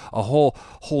offer a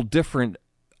whole different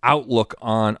outlook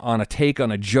on a take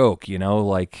on a joke, you know,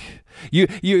 like you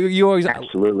always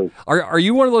absolutely are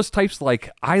you one of those types,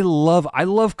 like I love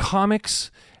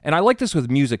comics, and I like this with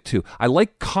music too. I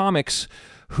like comics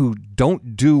who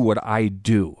don't do what I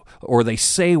do, or they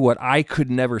say what I could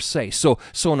never say. So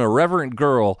an irreverent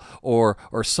girl or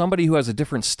somebody who has a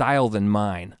different style than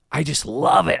mine, I just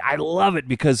love it. I love it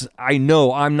because I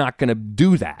know I'm not going to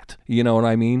do that. You know what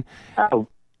I mean? Oh,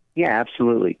 yeah,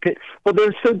 absolutely. Well,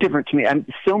 they're so different to me.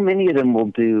 So many of them will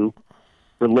do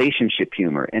relationship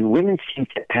humor, and women seem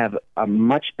to have a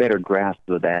much better grasp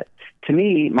of that. To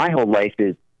me, my whole life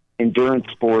is endurance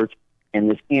sports and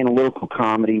this analytical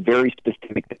comedy, very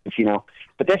specific, you know.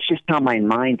 But that's just how my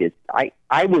mind is.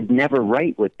 I would never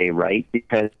write what they write,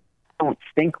 because don't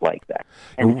think like that.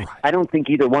 And Right. I don't think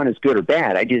either one is good or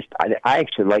bad. I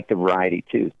actually like the variety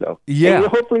too. So Yeah. and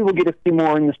hopefully we'll get a few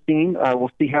more in the scene.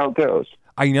 We'll see how it goes.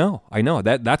 I know.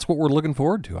 That's what we're looking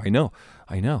forward to. I know.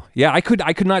 Yeah, I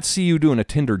could not see you doing a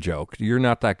Tinder joke. You're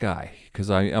not that guy, because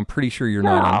I'm pretty sure you're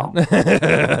not.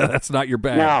 That's not your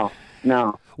bag.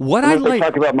 No. What Unless I like,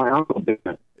 talk about my uncle doing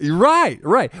it.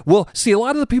 right. Well, see, a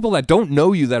lot of the people that don't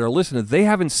know you that are listening, they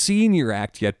haven't seen your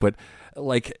act yet. But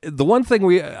like the one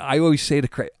thing I always say to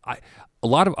Craig,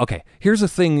 here's a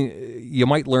thing you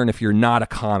might learn if you're not a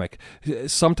comic.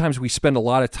 Sometimes we spend a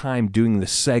lot of time doing the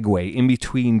segue in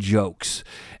between jokes,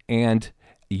 and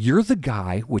you're the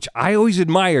guy, which I always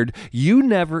admired. You're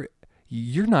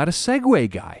not a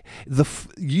segue guy.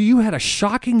 You had a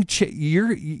shocking.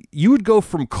 You would go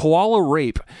from koala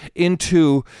rape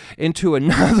into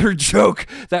another joke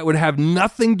that would have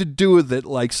nothing to do with it,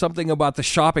 like something about the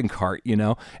shopping cart, you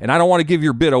know. And I don't want to give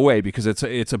your bit away because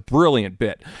it's a brilliant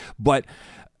bit, but.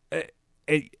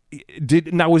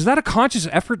 Was that a conscious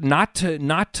effort not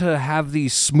to have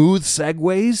these smooth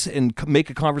segues and make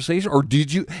a conversation, or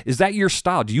is that your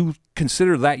style? Do you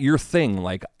consider that your thing,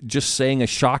 like just saying a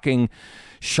shocking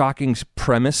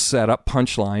premise, setup,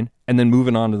 punchline, and then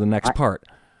moving on to the next part?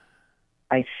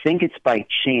 I think it's by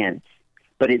chance,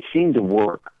 but it seemed to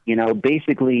work. You know,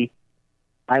 basically,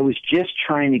 I was just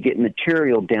trying to get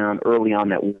material down early on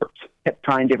that worked. Kept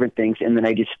trying different things, and then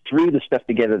I just threw the stuff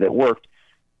together that worked.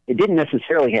 It didn't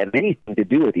necessarily have anything to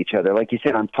do with each other. Like you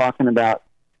said, I'm talking about,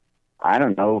 I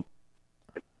don't know,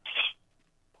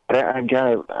 I've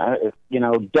got,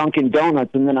 Dunkin' Donuts,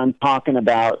 and then I'm talking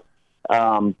about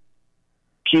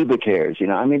pubic hairs. You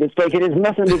know, I mean, it's like it has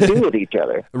nothing to do with each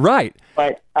other. Right.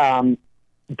 But and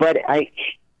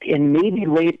maybe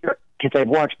later, because I've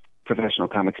watched professional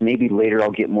comics, maybe later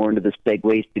I'll get more into the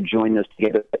segues to join those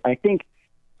together. But I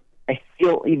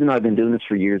feel, even though I've been doing this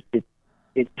for years,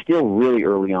 it's still really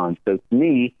early on. So to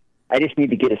me, I just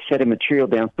need to get a set of material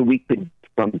down so we could,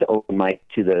 from the open mic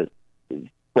to the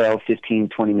 12, 15,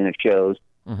 20-minute shows,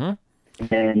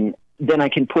 and then I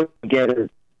can put together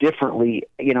differently,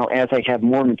 you know, as I have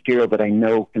more material that I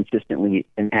know consistently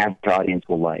and have the audience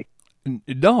will like.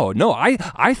 No,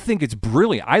 I think it's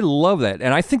brilliant. I love that.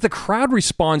 And I think the crowd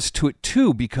responds to it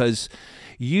too, because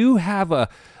you have a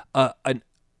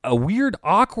weird,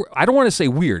 awkward, I don't want to say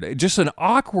weird, just an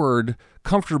awkward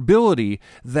comfortability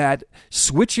that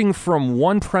switching from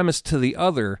one premise to the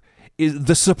other is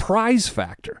the surprise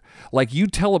factor. Like you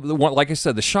tell, like I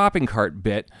said, the shopping cart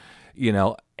bit, you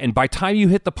know, and by the time you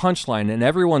hit the punchline and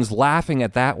everyone's laughing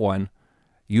at that one,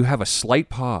 you have a slight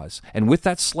pause. And with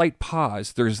that slight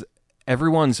pause,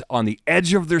 everyone's on the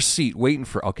edge of their seat waiting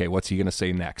for, okay, what's he going to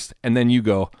say next? And then you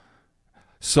go,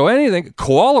 so anything,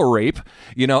 koala rape,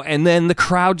 you know, and then the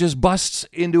crowd just busts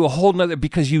into a whole nother,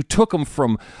 because you took them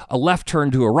from a left turn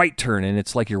to a right turn, and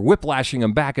it's like you're whiplashing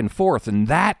them back and forth. And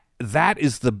that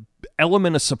is the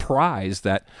element of surprise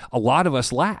that a lot of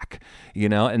us lack, you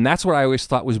know, and that's what I always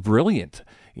thought was brilliant,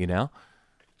 you know?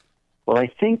 Well, I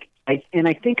think I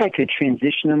could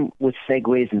transition them with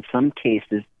segues in some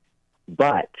cases,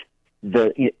 but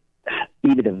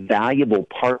even a valuable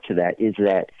part to that is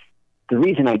that the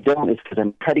reason I don't is because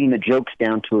I'm cutting the jokes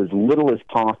down to as little as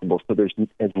possible, so there's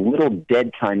as little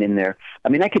dead time in there. I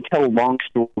mean, I could tell a long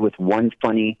story with one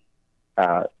funny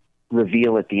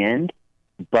reveal at the end,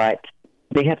 but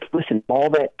they have to listen all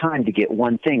that time to get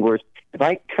one thing, whereas if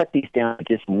I cut these down to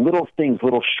just little things,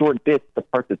 little short bits, the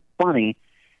part that's funny,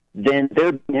 then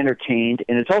they're entertained,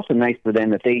 and it's also nice for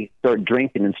them if they start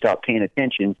drinking and stop paying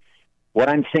attention. What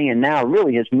I'm saying now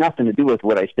really has nothing to do with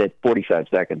what I said 45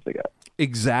 seconds ago.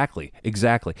 Exactly.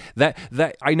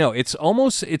 That I know. It's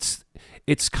almost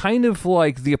it's kind of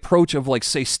like the approach of, like,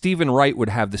 say, Stephen Wright would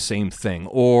have the same thing,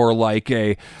 or like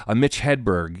a Mitch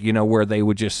Hedberg, you know, where they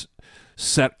would just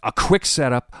set a quick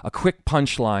setup, a quick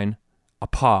punchline, a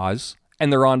pause, and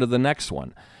they're on to the next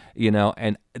one. You know,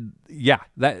 and yeah,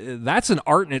 that's an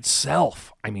art in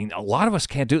itself. I mean, a lot of us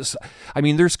can't do it. I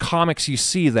mean, there's comics you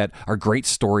see that are great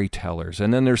storytellers,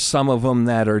 and then there's some of them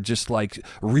that are just like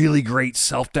really great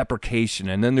self-deprecation,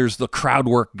 and then there's the crowd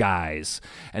work guys,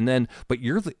 and then, but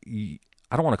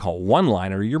I don't want to call it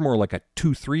one-liner, you're more like a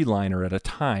 2-3-liner at a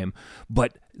time,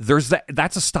 but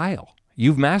that's a style.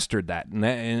 You've mastered that,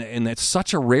 and it's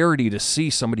such a rarity to see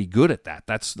somebody good at that.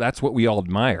 That's what we all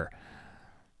admire.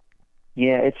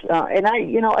 Yeah, it's and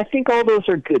I think all those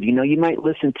are good. You know, you might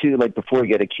listen to, like, before he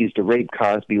got accused of rape,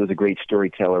 Cosby was a great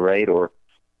storyteller, right? Or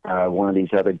one of these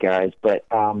other guys. But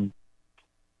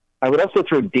I would also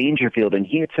throw Dangerfield, and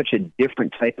he had such a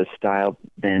different type of style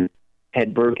than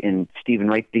Hedberg and Stephen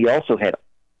Wright. He also had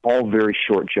all very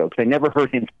short jokes. I never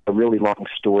heard him tell a really long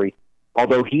story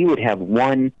although he would have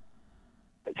one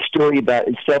story about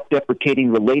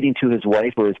self-deprecating relating to his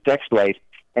wife or his sex life,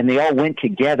 and they all went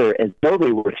together as though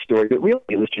they were a story, but really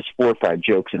it was just 4 or 5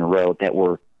 jokes in a row that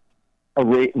were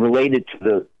related to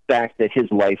the fact that his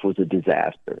life was a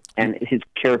disaster, and his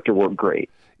character worked great.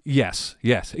 Yes,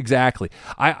 exactly.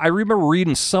 I remember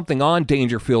reading something on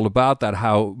Dangerfield about that,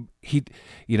 how he,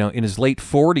 in his late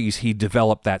 40s, he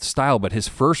developed that style, but his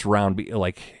first round,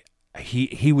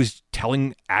 he was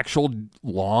telling actual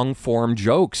long-form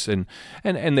jokes, and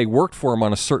they worked for him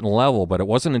on a certain level, but it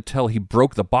wasn't until he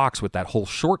broke the box with that whole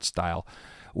short style,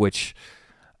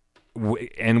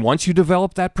 and once you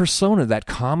develop that persona, that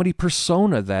comedy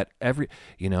persona that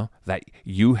that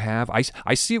you have,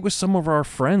 I see it with some of our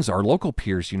friends, our local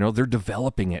peers, they're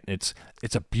developing it. It's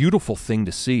a beautiful thing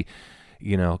to see,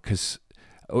 because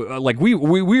like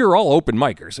we are all open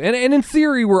micers, and in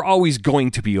theory we're always going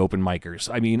to be open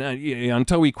micers. I mean,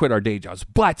 until we quit our day jobs,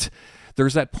 but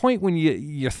there's that point when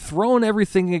you're throwing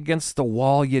everything against the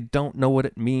wall. You don't know what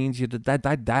it means.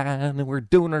 And we're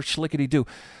doing our schlickety-doo.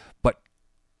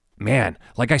 Man,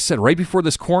 like I said, right before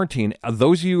this quarantine,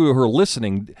 those of you who are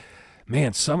listening,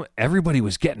 man, everybody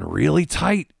was getting really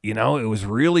tight. It was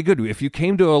really good. If you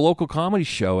came to a local comedy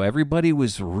show, everybody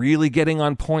was really getting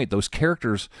on point. Those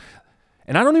characters,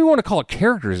 and I don't even want to call it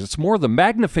characters. It's more the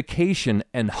magnification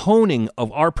and honing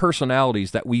of our personalities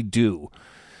that we do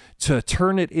to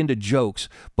turn it into jokes,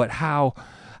 but how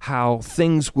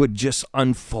things would just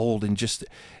unfold and just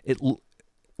it.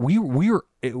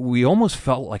 We almost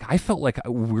felt like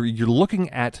you're looking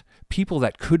at people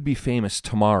that could be famous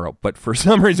tomorrow, but for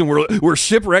some reason we're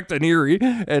shipwrecked in Erie,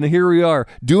 and here we are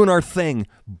doing our thing.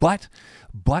 But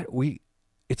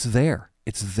it's there.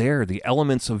 The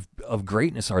elements of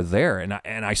greatness are there,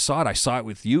 and I saw it. I saw it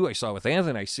with you. I saw it with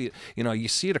Anthony. I see it. You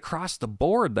see it across the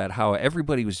board, that how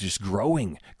everybody was just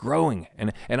growing,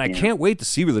 and I can't wait to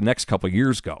see where the next couple of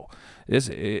years go.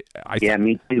 Me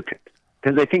too.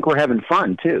 Because I think we're having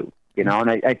fun, too, and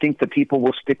I think the people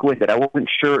will stick with it. I wasn't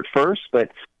sure at first,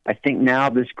 but I think now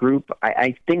this group,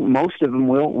 I think most of them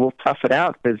will tough it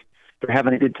out because they're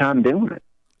having a good time doing it.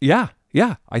 Yeah,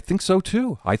 I think so,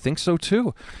 too.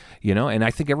 And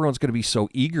I think everyone's going to be so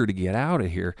eager to get out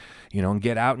of here, and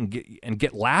get out and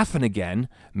get laughing again.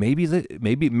 Maybe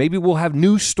we'll have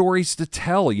new stories to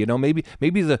tell. Maybe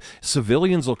the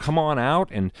civilians will come on out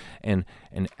and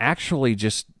actually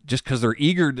just because they're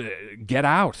eager to get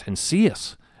out and see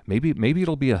us. Maybe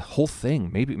it'll be a whole thing.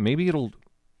 Maybe it'll.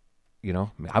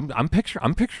 I'm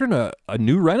picturing a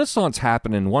new renaissance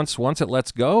happening once it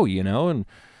lets go. And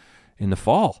in the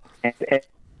fall.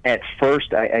 At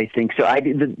first, I think so.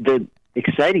 The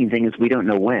exciting thing is we don't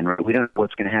know when, right? We don't know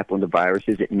what's going to happen with the virus.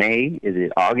 Is it May? Is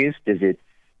it August? Is it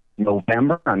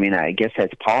November? I mean, I guess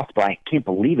that's possible. I can't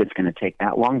believe it's going to take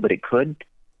that long, but it could,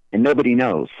 and nobody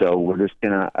knows. So we're just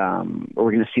gonna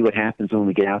see what happens when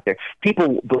we get out there.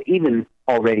 But even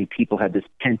already, people have this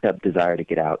pent up desire to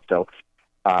get out. So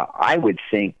I would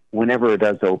think whenever it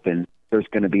does open, there's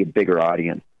going to be a bigger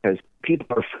audience because people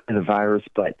are afraid of the virus,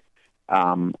 but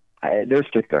they're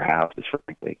sick of their houses,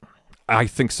 frankly. I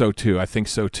think so too.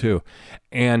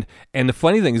 And the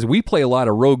funny thing is we play a lot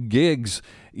of road gigs,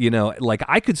 like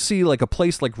I could see like a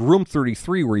place like Room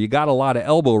 33 where you got a lot of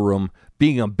elbow room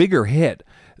being a bigger hit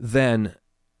than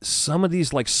some of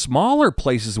these like smaller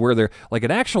places where they're like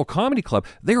an actual comedy club.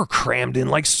 They were crammed in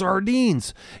like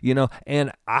sardines,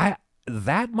 and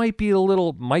that might be a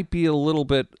little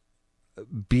bit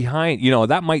behind,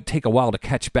 that might take a while to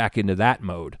catch back into that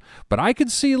mode. But I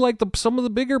could see like some of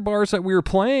the bigger bars that we were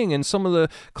playing and some of the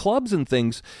clubs and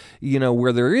things,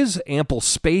 where there is ample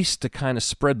space to kind of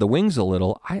spread the wings a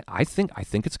little. I think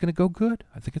it's going to go good.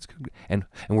 I think it's good, and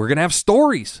we're going to have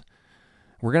stories.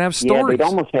 Yeah,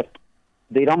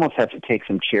 they'd almost have to take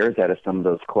some chairs out of some of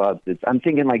those clubs. I'm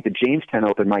thinking like the Jamestown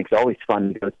open mic's always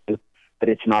fun to go to, but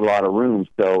it's not a lot of room,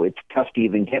 so it's tough to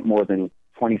even get more than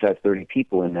 25, 30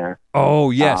 people in there.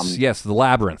 Oh, yes, the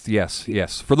Labyrinth,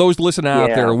 yes. For those listening out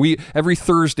there, every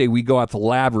Thursday we go out to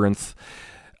Labyrinth,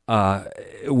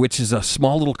 which is a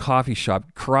small little coffee shop.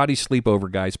 Karate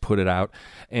Sleepover guys put it out,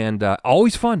 and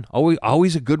always fun,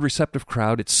 always a good receptive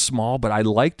crowd. It's small, but I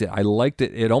liked it.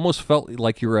 It almost felt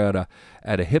like you were at a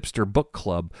hipster book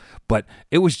club, but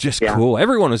it was just cool.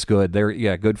 Everyone was good.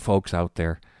 They're good folks out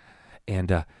there,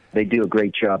 and they do a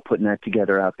great job putting that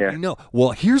together out there. I know.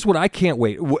 Well, here's what I can't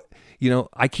wait.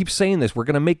 I keep saying this. We're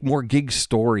going to make more gig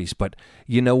stories, but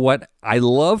you know what? I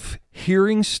love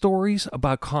hearing stories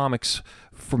about comics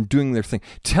from doing their thing.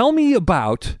 Tell me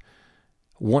about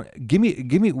one. Give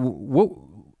me what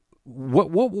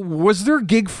what was there a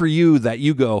gig for you that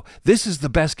you go, this is the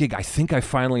best gig? I think I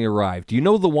finally arrived. Do you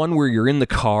know the one where you're in the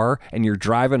car and you're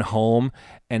driving home,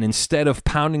 and instead of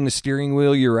pounding the steering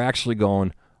wheel, you're actually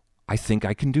going, I think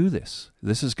I can do this.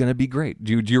 This is going to be great.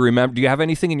 Do you remember? Do you have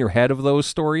anything in your head of those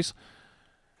stories?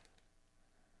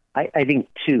 I think,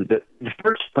 too, the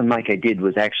first one, Mike, I did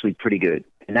was actually pretty good,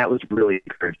 and that was really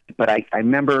encouraging. But I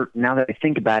remember, now that I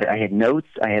think about it, I had notes.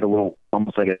 I had a little,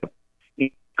 almost like a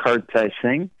card-sized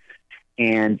thing,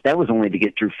 and that was only to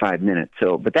get through 5 minutes.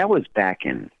 But that was back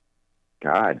in,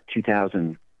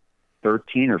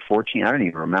 2013 or 14. I don't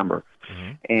even remember.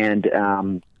 Mm-hmm. And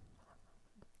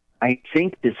I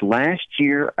think this last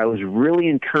year, I was really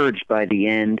encouraged by the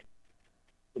end.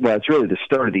 Well, it's really the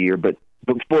start of the year, but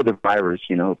before the virus,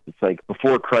 it's like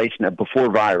before Christ and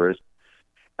before virus,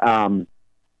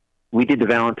 we did the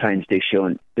Valentine's Day show,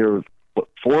 and there were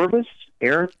 4 of us,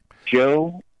 Eric,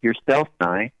 Joe, yourself, and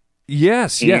I.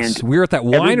 Yes. We were at that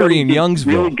winery in Youngsville.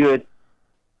 Really good.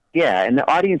 Yeah, and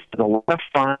the audience had a lot of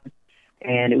fun,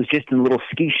 and it was just in a little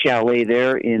ski chalet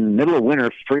there in the middle of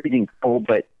winter, freezing cold,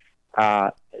 but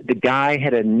the guy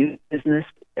had a new business.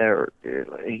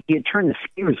 He had turned the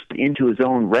skiers into his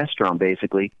own restaurant,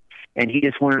 basically. And he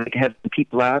just wanted to have some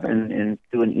people out and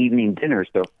do an evening dinner.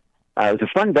 So it was a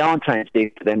fun Valentine's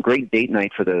Day for them, great date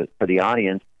night for the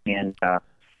audience. And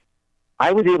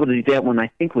I was able to do that when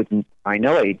I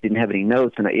know I didn't have any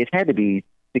notes, and it had to be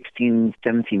 16,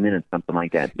 17 minutes, something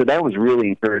like that. So that was really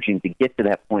encouraging to get to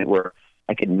that point where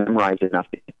I could memorize enough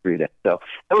to get through that. So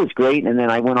that was great. And then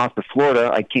I went off to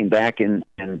Florida. I came back and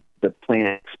the plane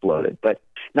exploded. But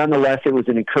nonetheless, it was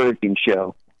an encouraging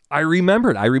show. I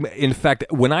remembered. In fact,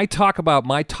 when I talk about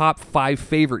my top 5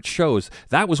 favorite shows,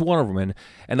 that was one of them.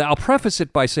 And I'll preface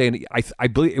it by saying I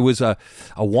believe it was a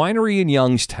winery in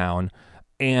Youngstown,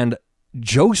 and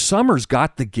Joe Summers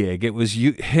got the gig. It was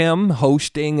him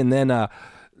hosting, and then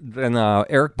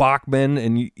Eric Bachman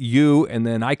and you, and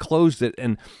then I closed it.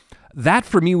 And that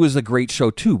for me was a great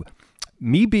show too.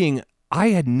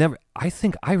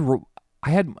 I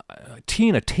had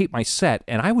Tina tape my set,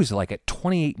 and I was like at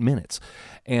 28 minutes.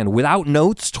 And without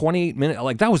notes, 28 minutes,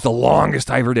 like that was the longest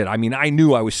I ever did. I mean, I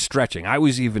knew I was stretching. I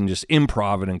was even just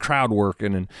improvising and crowd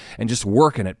working and just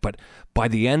working it. But by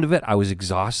the end of it, I was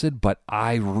exhausted, but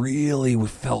I really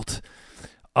felt,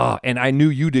 and I knew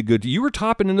you did good. You were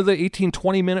topping into the 18,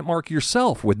 20 minute mark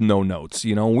yourself with no notes.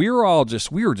 We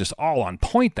were just all on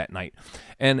point that night.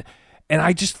 And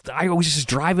I was just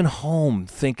driving home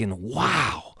thinking,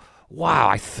 wow,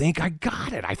 I think I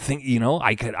got it. I think,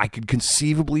 I could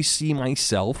conceivably see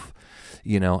myself,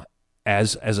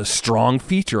 as a strong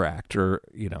feature actor,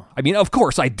 I mean, of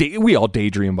course we all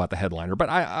daydream about the headliner, but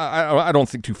I don't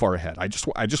think too far ahead. I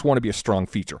just want to be a strong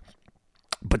feature.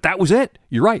 But that was it.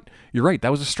 You're right. That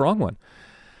was a strong one.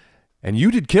 And you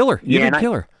did killer.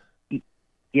 Killer.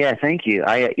 Yeah, thank you.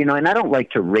 And I don't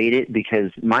like to rate it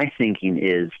because my thinking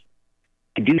is,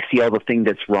 I do see all the thing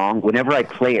that's wrong. Whenever I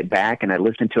play it back and I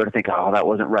listen to it, I think, oh, that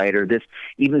wasn't right, or this.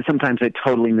 Even sometimes I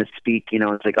totally misspeak.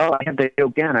 It's like, oh, I have that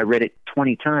joke down. I read it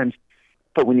 20 times.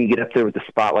 But when you get up there with the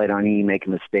spotlight on you make a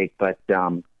mistake. But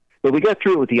we got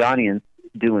through it with the audience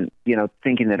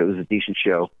thinking that it was a decent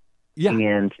show. Yeah.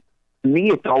 And to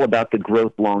me, it's all about the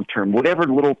growth long term. Whatever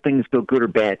little things go good or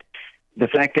bad, the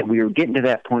fact that we were getting to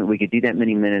that point, we could do that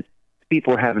many minutes,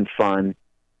 people were having fun,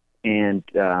 and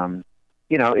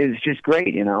it was just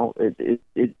great.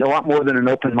 It's a lot more than an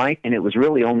open mic, and it was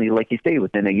really only, like you say,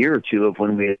 within a year or two of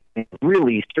when we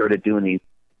really started doing these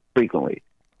frequently.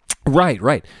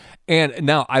 Right. And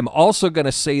now I'm also going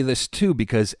to say this too,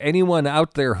 because anyone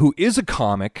out there who is a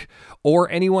comic, or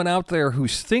anyone out there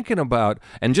who's thinking about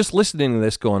and just listening to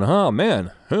this going, oh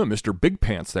man, Mr. Big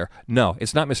Pants there. No,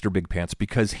 it's not Mr. Big Pants,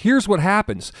 because here's what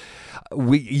happens.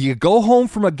 You go home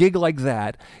from a gig like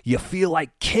that, you feel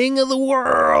like king of the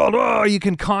world. Oh, you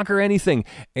can conquer anything.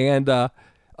 And,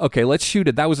 okay, let's shoot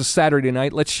it. That was a Saturday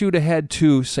night. Let's shoot ahead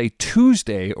to, say,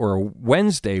 Tuesday or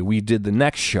Wednesday. We did the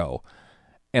next show,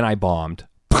 and I bombed.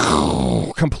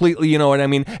 Completely, you know what I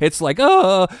mean? It's like,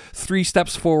 3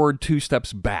 steps forward, 2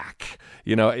 steps back,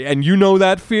 and you know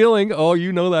that feeling. Oh,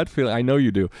 you know that feeling. I know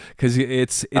you do, because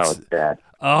it's bad.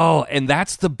 Oh, and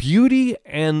that's the beauty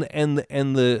and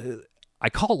the, I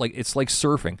call it like, it's like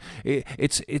surfing.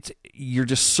 It's you're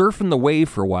just surfing the wave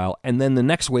for a while, and then the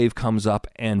next wave comes up,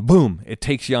 and boom, it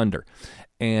takes you under,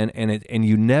 and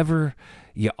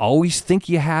you always think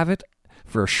you have it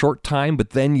for a short time,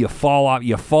 but then you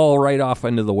fall right off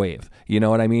into the wave. You know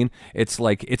what I mean? It's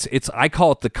like, I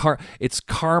call it it's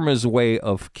karma's way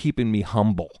of keeping me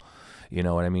humble. You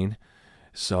know what I mean?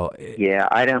 So yeah,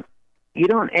 you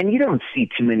don't see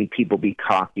too many people be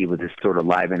cocky with this sort of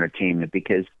live entertainment,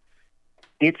 because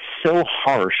it's so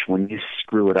harsh when you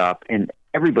screw it up, and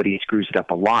everybody screws it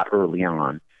up a lot early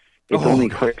on. It's only a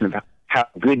question of how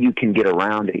good you can get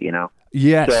around it, you know?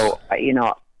 Yes. So, you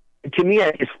know, to me,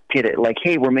 I just get it like,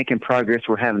 hey, we're making progress,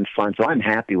 we're having fun, so I'm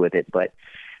happy with it. But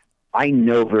I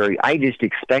just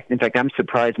expect, in fact, I'm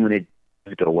surprised when it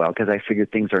does go well, because I figure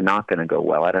things are not going to go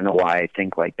well. I don't know why I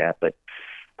think like that, but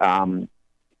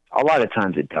a lot of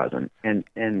times it doesn't.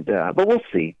 But we'll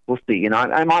see. We'll see. You know,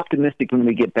 I'm optimistic when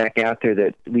we get back out there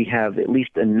that we have at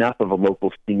least enough of a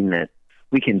local scene that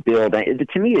we can build.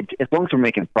 To me, as long as we're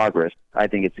making progress, I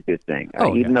think it's a good thing.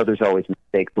 Even though there's always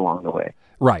mistakes along the way.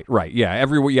 Right. Yeah.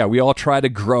 We all try to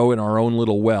grow in our own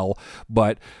little well,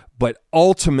 but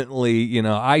ultimately, you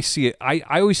know, I see it. I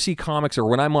always see comics, or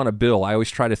when I'm on a bill, I always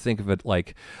try to think of it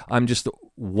like I'm just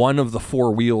one of the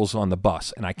four wheels on the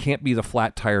bus, and I can't be the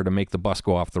flat tire to make the bus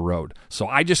go off the road. So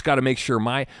I just got to make sure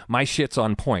my shit's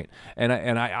on point. And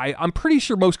I'm pretty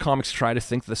sure most comics try to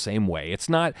think the same way. It's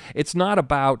not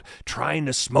about trying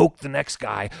to smoke the next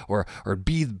guy or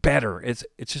be better. It's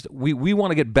just we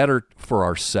want to get better for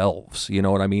ourselves. You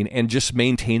know what I mean? And just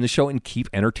maintain the show and keep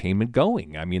entertainment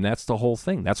going. I mean, that's the whole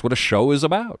thing. That's what a show is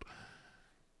about.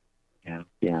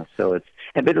 Yeah. So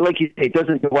but like you say, it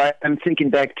doesn't go out. I'm thinking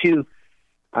back to,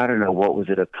 I don't know, what was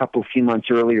it, few months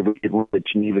earlier, we did one of the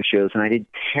Geneva shows, and I did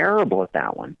terrible at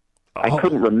that one. I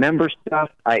couldn't remember stuff.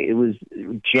 It was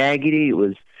jaggedy.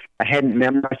 I hadn't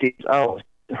memorized it. Oh,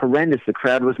 horrendous. The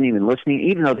crowd wasn't even listening,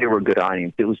 even though they were a good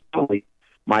audience. It was totally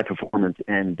my performance.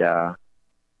 And,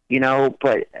 you know,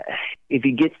 but if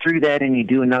you get through that and you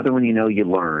do another one, you know, you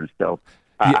learn. So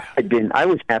I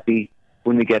was happy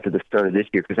when we got to the start of this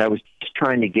year, because I was just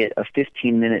trying to get a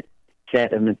 15-minute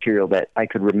set of material that I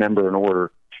could remember in order.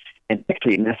 And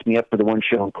actually, it messed me up for the one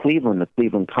show in Cleveland, the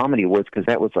Cleveland Comedy Awards, because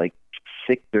that was like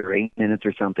 6 or 8 minutes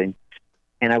or something.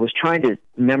 And I was trying to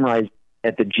memorize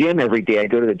at the gym every day. I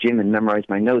go to the gym and memorize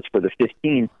my notes for the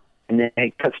 15, and then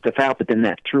I cut stuff out, but then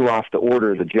that threw off the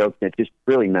order of the joke. That just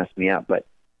really messed me up. But,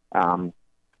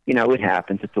 you know, it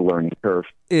happens. It's a learning curve.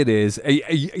 It is.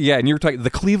 Yeah, and you were talking the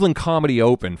Cleveland Comedy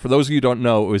Open. For those of you who don't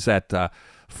know, it was at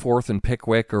 4th and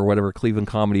Pickwick or whatever, Cleveland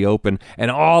Comedy Open,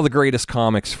 and all the greatest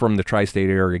comics from the tri-state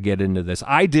area get into this.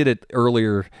 I did it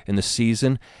earlier in the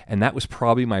season, and that was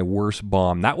probably my worst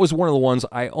bomb. That was one of the ones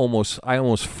I almost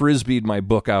frisbeed my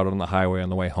book out on the highway on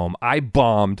the way home. I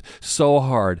bombed so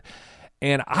hard.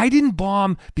 And I didn't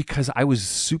bomb because I was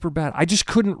super bad. I just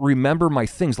couldn't remember my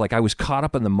things. Like, I was caught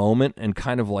up in the moment and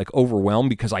kind of like overwhelmed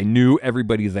because I knew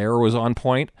everybody there was on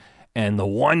point. And the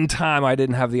one time I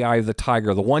didn't have the eye of the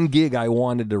tiger, the one gig I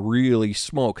wanted to really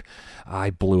smoke,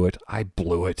 I blew it.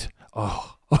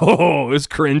 Oh, it was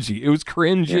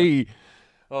cringy. Yeah.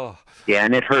 Oh. Yeah,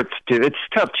 and it hurts too. It's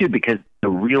tough too, because the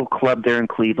real club there in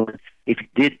Cleveland, if you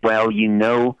did well, you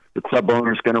know the club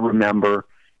owner's going to remember,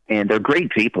 and they're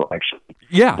great people, actually.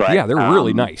 Yeah, they're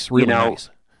really nice, really nice.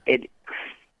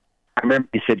 I remember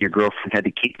you said your girlfriend had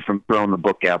to keep you from throwing the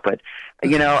book out, but,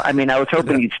 you know, I mean, I was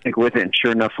hoping you'd stick with it, and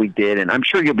sure enough, we did, and I'm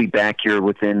sure you'll be back here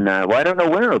within, I don't know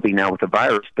when it'll be now with the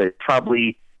virus, but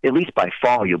probably at least by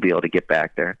fall you'll be able to get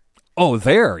back there. Oh,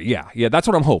 there, yeah, that's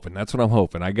what I'm hoping.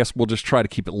 I guess we'll just try to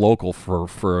keep it local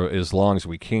for as long as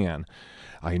we can.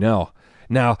 I know.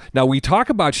 Now we talk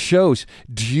about shows.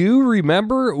 Do you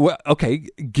remember? Okay,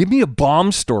 give me a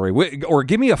bomb story, or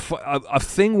give me a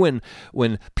thing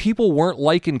when people weren't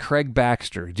liking Craig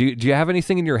Baxter. Do you have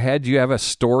anything in your head? Do you have a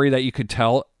story that you could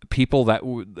tell people that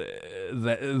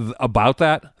about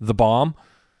that, the bomb?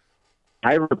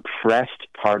 I repressed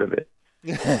part of it,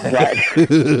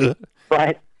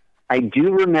 but I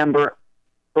do remember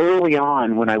early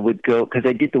on when I would go, because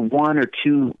I did the 1 or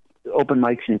 2 open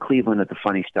mics in Cleveland at the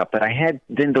Funny Stuff, but I had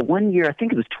then the one year, I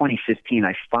think it was 2015,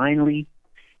 I finally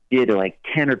did like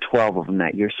 10 or 12 of them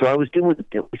that year. So I was doing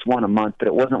at least one a month, but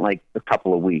it wasn't like a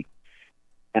couple of weeks.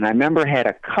 And I remember had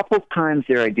a couple of times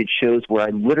there I did shows where I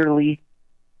literally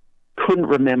couldn't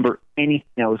remember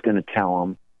anything I was going to tell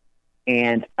them,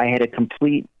 and I had a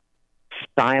complete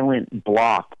silent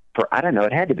block for, I don't know,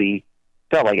 it had to be,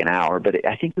 felt like an hour, but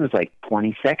I think it was like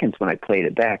 20 seconds when I played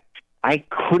it back. I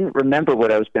couldn't remember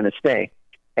what I was going to say,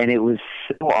 and it was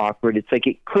so awkward. It's like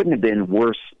it couldn't have been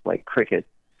worse, like cricket.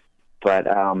 But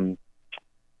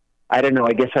I don't know.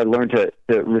 I guess I learned to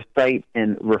recite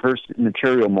and rehearse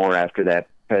material more after that,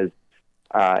 because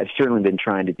I've certainly been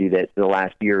trying to do that the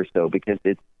last year or so, because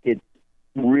it's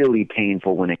really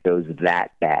painful when it goes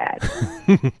that bad.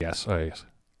 Yes.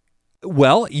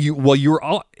 Well, you're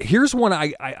all. Here's one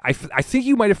I think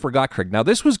you might have forgot, Craig. Now,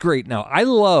 this was great. Now, I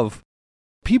love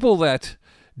people that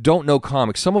don't know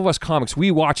comics. Some of us comics, we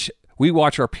watch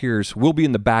our peers. We'll be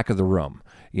in the back of the room.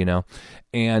 you know.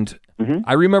 And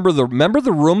I remember the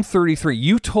Room 33.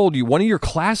 You told one of your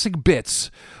classic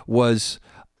bits was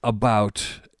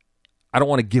about, I don't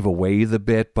want to give away the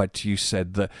bit, but you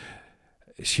said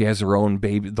she has her own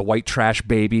baby, the white trash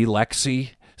baby,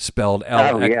 Lexi, spelled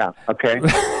L. Oh, yeah. Okay.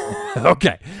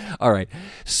 Okay. All right.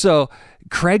 So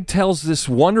Craig tells this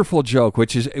wonderful joke,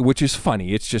 which is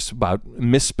funny. It's just about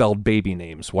misspelled baby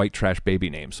names, white trash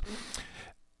baby names.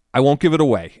 I won't give it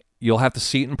away. You'll have to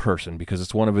see it in person because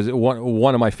it's one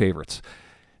of my favorites.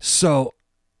 So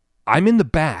I'm in the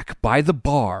back by the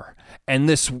bar, and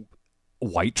this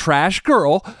white trash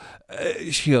girl,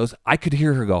 she goes, I could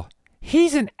hear her go,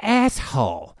 "He's an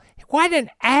asshole. What an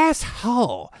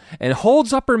asshole," and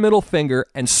holds up her middle finger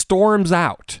and storms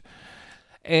out.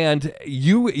 And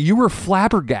you were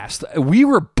flabbergasted. We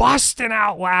were busting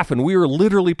out laughing. We were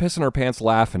literally pissing our pants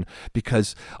laughing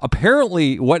because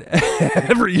apparently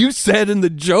whatever you said in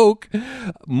the joke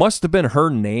must have been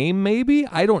her name, maybe?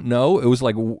 I don't know. It was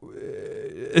like,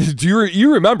 do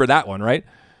you remember that one, right?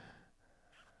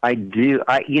 I do.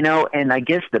 And I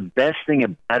guess the best thing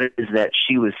about it is that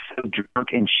she was so drunk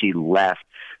and she left.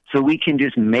 So we can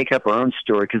just make up our own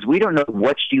story because we don't know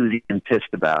what she was even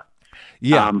pissed about.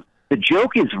 Yeah. The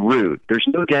joke is rude. There's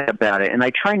no doubt about it. And I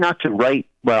try not to write,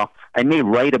 well, I may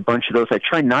write a bunch of those. I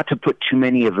try not to put too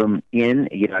many of them in.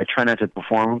 I try not to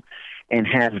perform them and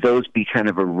have those be kind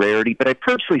of a rarity. But I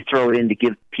purposely throw it in to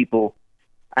give people,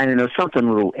 I don't know, something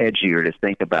a little edgier to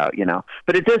think about,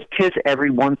 But it does piss every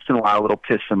once in a while. It'll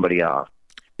piss somebody off.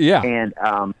 Yeah. And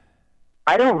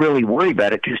I don't really worry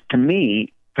about it because to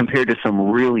me, compared to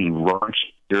some really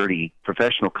raunchy, dirty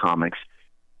professional comics,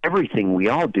 everything we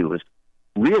all do is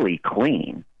really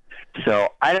clean. So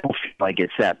I don't feel like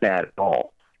it's that bad at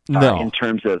all in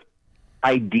terms of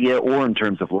idea or in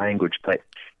terms of language. But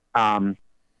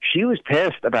she was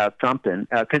pissed about something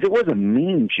because it was a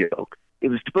mean joke. It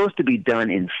was supposed to be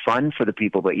done in fun for the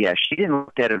people, but yeah, she didn't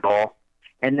like that at all.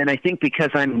 And then I think because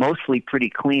I'm mostly pretty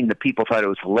clean, the people thought it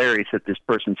was hilarious that this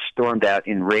person stormed out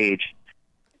in rage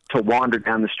to wander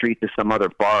down the street to some other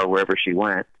bar wherever she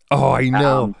went. Oh, I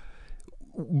know.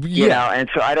 And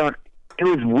so I don't. It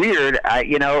was weird,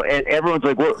 and everyone's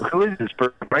like, well, who is this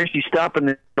person? Why is she stopping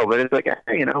this? But it's like,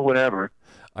 whatever.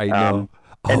 I know.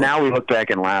 And now we look back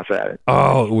and laugh at it.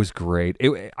 Oh, it was great.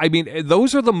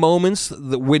 Those are the moments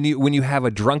that when you have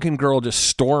a drunken girl just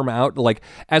storm out. Like,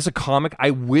 as a comic, I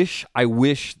wish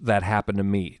that happened to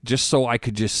me, just so I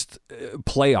could just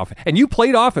play off it. And you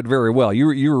played off it very well. You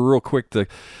were real quick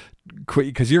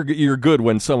because you're good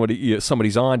when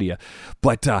somebody's on to you.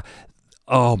 But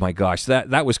oh my gosh,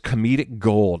 that was comedic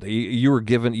gold. You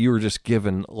were just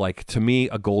given, like, to me,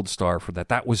 a gold star for that.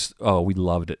 That was, we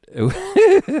loved it.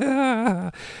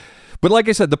 But like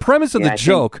I said, the premise of the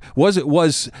joke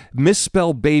was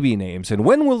misspelled baby names. And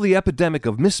when will the epidemic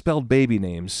of misspelled baby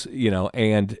names,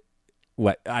 and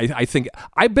what I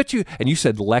bet you, and you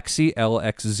said Lexi,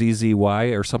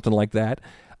 Lxzzy or something like that.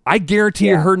 I guarantee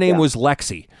you her name was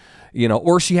Lexi,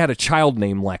 or she had a child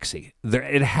named Lexi.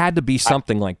 It had to be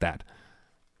something like that.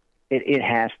 It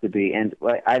has to be, and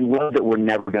I love that we're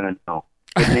never going to know.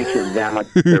 It makes it that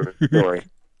much better of a story.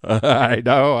 I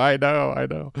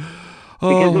know.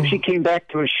 Because if she came back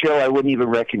to a show, I wouldn't even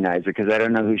recognize her because I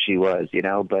don't know who she was,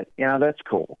 But, that's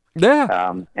cool.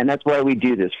 Yeah. And that's why we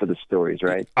do this, for the stories,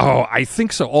 right? Oh, I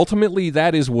think so. Ultimately,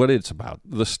 that is what it's about,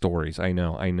 the stories. I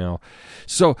know.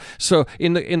 So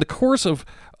in the course of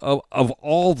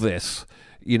all this,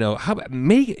 how about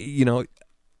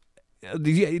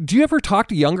do you ever talk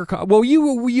to younger? Well,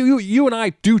 you and I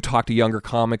do talk to younger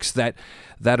comics that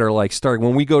are like starting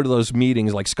when we go to those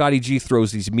meetings. Like Scotty G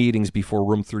throws these meetings before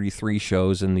Room 33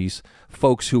 shows, and these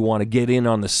folks who want to get in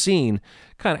on the scene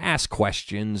kind of ask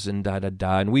questions and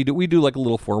and we do like a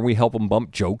little forum. We help them bump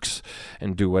jokes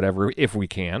and do whatever if we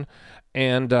can.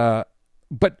 And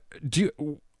but do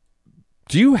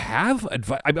you have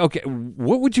advice? Okay,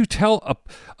 what would you tell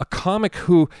a comic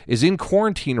who is in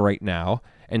quarantine right now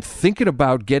and thinking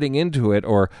about getting into it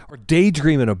or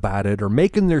daydreaming about it or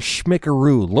making their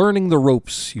schmickaroo, learning the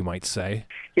ropes, you might say?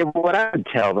 Yeah, well, what I would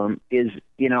tell them is,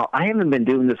 I haven't been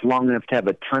doing this long enough to have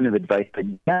a ton of advice, but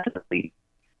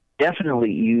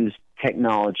definitely use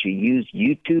technology. Use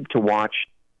YouTube to watch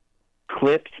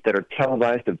clips that are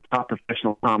televised of top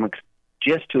professional comics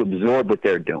just to absorb what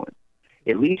they're doing.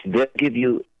 At least they'll give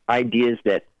you ideas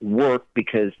that work,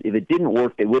 because if it didn't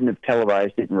work, they wouldn't have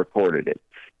televised it and recorded it.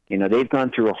 They've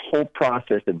gone through a whole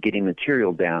process of getting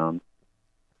material down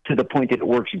to the point that it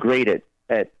works great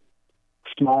at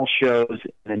small shows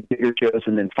and then bigger shows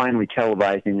and then finally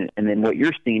televising it. And then what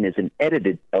you're seeing is an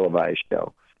edited televised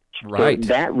show. Right. So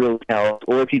that really helps.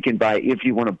 Or if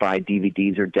you want to buy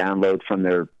DVDs or download from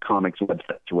their comics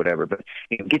websites or whatever, but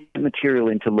get the material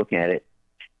in to look at it,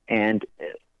 and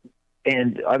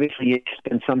obviously you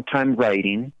spend some time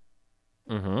writing,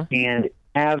 and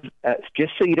have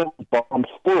just so you don't bomb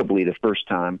horribly the first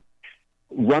time.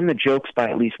 Run the jokes by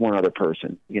at least one other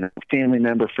person, family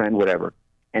member, friend, whatever,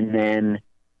 and then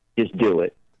just do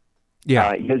it.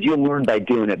 Yeah. Because you'll learn by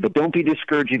doing it. But don't be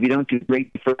discouraged if you don't do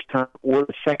great the first time or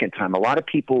the second time. A lot of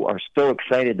people are so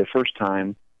excited the first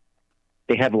time.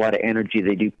 They have a lot of energy.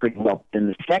 They do pretty well. Then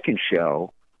the second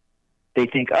show, they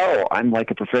think, oh, I'm like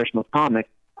a professional comic.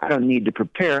 I don't need to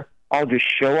prepare. I'll just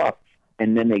show up.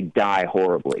 And then they die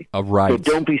horribly. Right. So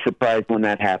don't be surprised when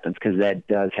that happens, because that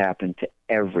does happen to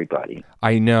everybody.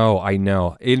 I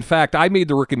know. In fact, I made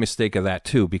the rookie mistake of that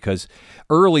too, because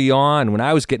early on when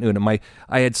I was getting into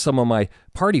I had some of my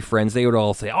party friends, they would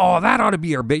all say, oh, that ought to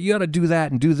be our bit. You ought to do that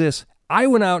and do this. I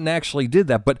went out and actually did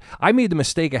that, but I made the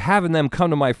mistake of having them come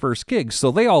to my first gig,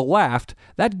 so they all laughed.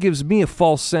 That gives me a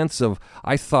false sense of,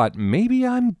 I thought, maybe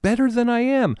I'm better than I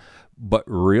am. But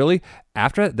really,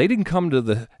 after that, they didn't come to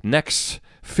the next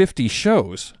 50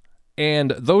 shows. And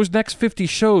those next 50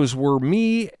 shows were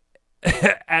me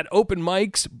at open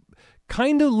mics,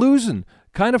 kind of losing,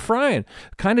 kind of frying,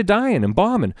 kind of dying and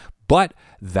bombing. But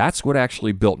that's what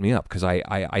actually built me up, because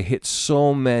I hit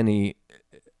so many,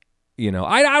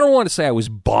 I don't want to say I was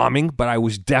bombing, but I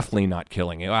was definitely not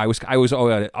killing it. I was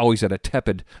always at a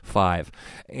tepid 5.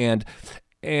 And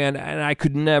I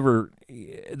could never,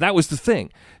 that was the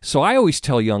thing. So I always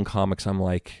tell young comics, I'm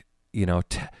like,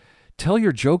 tell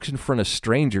your jokes in front of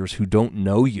strangers who don't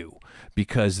know you,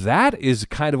 because that is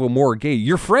kind of a more gay.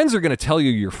 Your friends are going to tell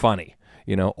you you're funny,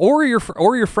 or your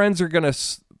friends are going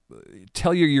to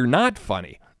tell you you're not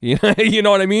funny. You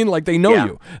know what I mean? Like they know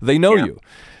you. They know you.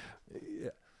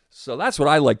 So that's what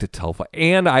I like to tell.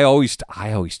 And I always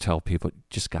tell people,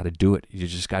 just got to do it. You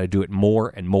just got to do it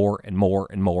more and more and more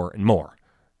and more and more.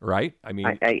 Right? I mean,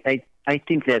 I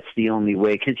think that's the only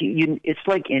way, because it's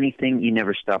like anything, you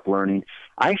never stop learning.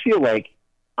 I feel like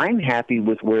I'm happy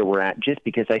with where we're at, just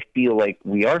because I feel like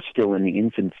we are still in the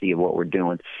infancy of what we're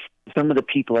doing. Some of the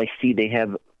people I see, they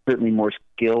have certainly more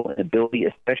skill and ability,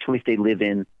 especially if they live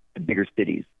in the bigger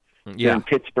cities. Yeah. In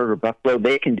Pittsburgh or Buffalo,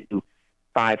 they can do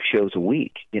 5 shows a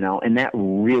week, and that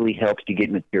really helps to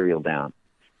get material down.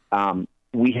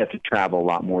 We have to travel a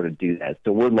lot more to do that,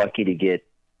 so we're lucky to get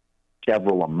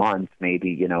several a month,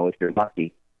 maybe, if you're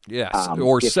lucky. Yes,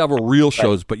 or several real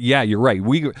shows. But yeah, you're right.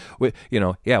 We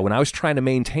when I was trying to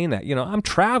maintain that, I'm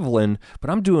traveling, but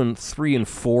I'm doing 3 and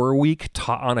 4 a week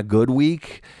on a good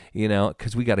week,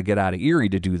 because we got to get out of Erie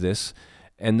to do this.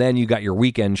 And then you got your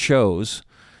weekend shows.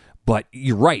 But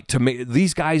you're right.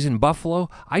 These guys in Buffalo,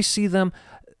 I see them.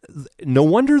 No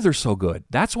wonder they're so good.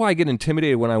 That's why I get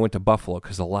intimidated when I went to Buffalo,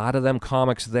 because a lot of them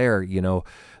comics there,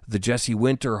 the Jesse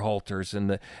Winterhalters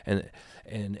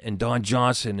and Don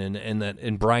Johnson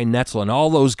and Brian Netzel and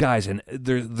all those guys, and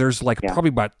there's like probably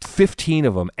about 15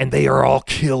 of them, and they are all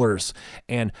killers.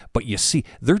 But you see,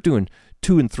 they're doing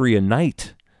 2 and 3 a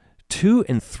night. 2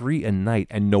 and 3 a night,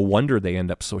 and no wonder they end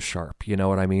up so sharp. You know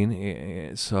what I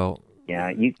mean? So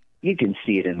yeah, you can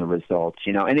see it in the results,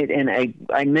 and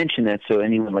I mention that, so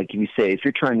anyone, like you say, if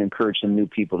you're trying to encourage some new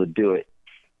people to do it,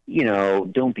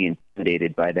 don't be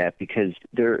intimidated by that, because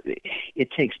it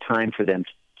takes time for them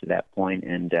to that point,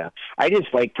 and I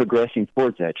just like progressing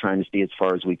towards that, trying to see as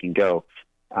far as we can go,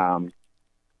 and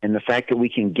the fact that we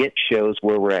can get shows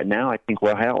where we're at now, I think,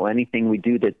 well, hell, anything we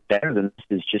do that's better than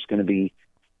this is just going to be,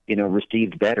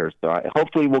 received better. So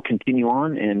hopefully we'll continue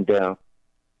on, and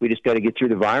we just got to get through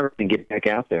the virus and get back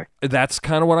out there. That's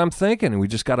kind of what I'm thinking. We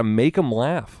just got to make them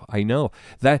laugh. I know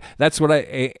that's what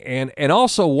and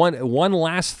also one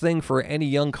last thing for any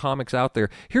young comics out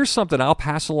there. Here's something I'll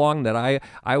pass along that I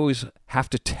always have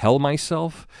to tell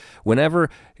myself whenever,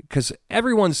 because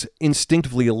everyone's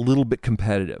instinctively a little bit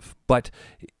competitive, but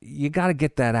you got to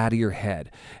get that out of your head.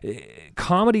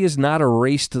 Comedy is not a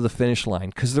race to the finish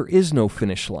line, because there is no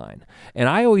finish line. And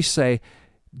I always say,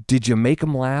 did you make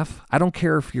them laugh? I don't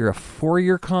care if you're a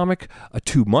 4-year comic, a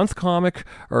 2-month comic,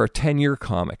 or a 10-year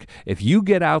comic. If you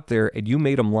get out there and you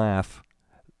made them laugh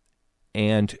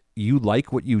and you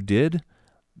like what you did,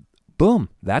 boom,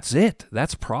 that's it.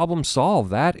 That's problem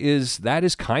solved. That is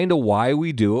kind of why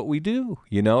we do what we do.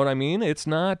 You know what I mean? It's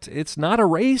not a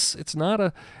race. It's not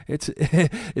a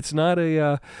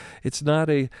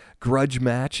grudge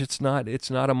match. It's not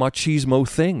a machismo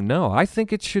thing. No, I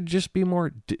think it should just be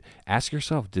more. Ask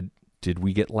yourself, did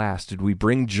we get laughs? Did we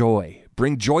bring joy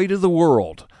to the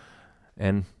world?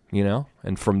 And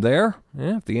and from there,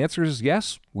 if the answer is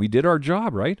yes, we did our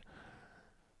job, right?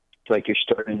 like you're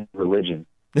starting a religion.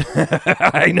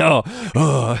 I know.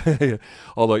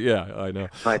 Although, yeah, I know.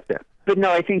 Like that. But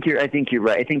no, I think you're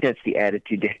right. I think that's the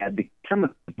attitude to have. Because some of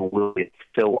the people will get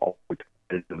so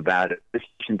overcompetitive about it. This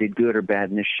person did good or bad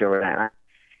in this show or that.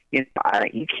 You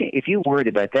can't. If you worried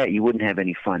about that, you wouldn't have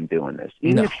any fun doing this.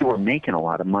 Even if you were making a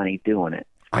lot of money doing it.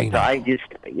 I know. So I just,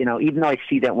 even though I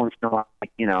see that once in a while,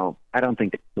 I don't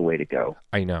think that's the way to go.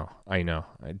 I know.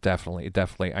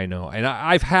 Definitely, I know. And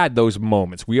I've had those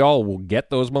moments. We all will get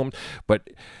those moments, but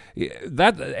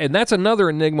that's another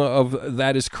enigma of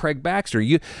that is Craig Baxter.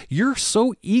 You're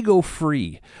so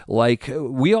ego-free. Like,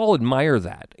 we all admire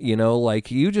that,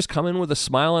 like you just come in with a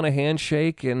smile and a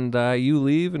handshake and you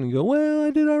leave and you go, well,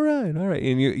 I did all right.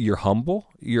 And you're humble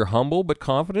but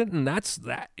confident, and that's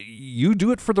that. You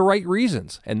do it for the right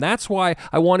reasons. And that's why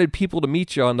I wanted people to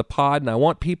meet you on the pod, and I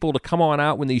want people to come on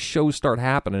out when these shows start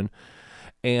happening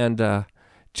and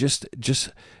just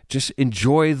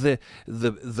enjoy the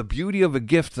beauty of a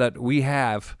gift that we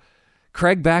have.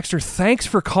 Craig Baxter, thanks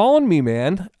for calling me,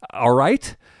 man. All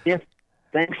right? Yeah,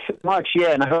 thanks so much.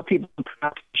 Yeah, and I hope people come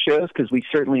out to the shows because we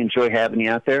certainly enjoy having you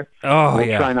out there.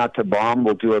 We'll try not to bomb.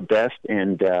 We'll do our best,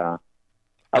 and I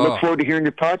look forward to hearing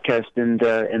your podcast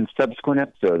and subsequent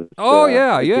episodes.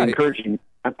 Yeah. Encouraging.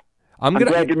 I'm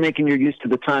glad you're making your use of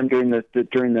the time during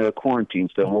the quarantine.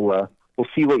 So we'll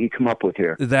see what you come up with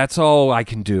here. That's all I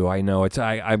can do. I know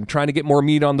I'm trying to get more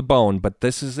meat on the bone, but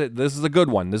this is it. This is a good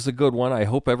one. I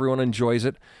hope everyone enjoys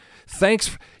it.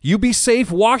 Thanks. You be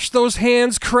safe. Wash those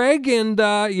hands, Craig. And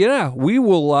we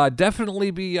will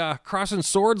definitely be crossing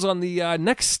swords on the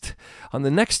next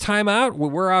time out.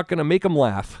 We're out going to make them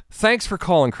laugh. Thanks for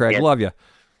calling, Craig. Yeah. Love you.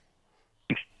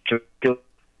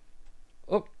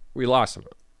 Oh, we lost him.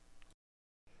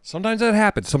 Sometimes that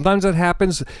happens.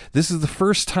 This is the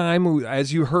first time,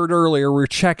 as you heard earlier, we're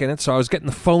checking it, so I was getting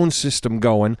the phone system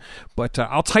going. But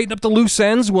I'll tighten up the loose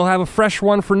ends. We'll have a fresh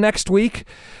one for next week.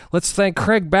 Let's thank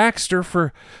Craig Baxter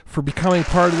for becoming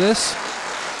part of this.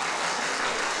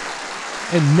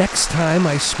 And next time,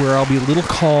 I swear I'll be a little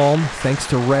calm. Thanks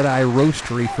to Red Eye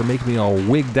Roastery for making me all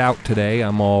wigged out today.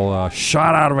 I'm all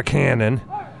shot out of a cannon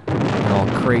and all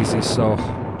crazy, so...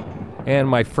 And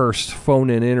my first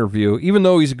phone-in interview, even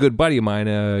though he's a good buddy of mine,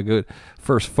 a good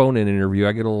first phone-in interview,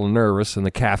 I get a little nervous, and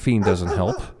the caffeine doesn't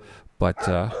help. But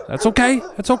that's okay.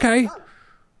 That's okay.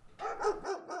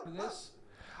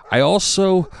 I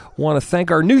also want to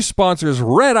thank our new sponsors,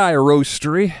 Red Eye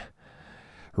Roastery.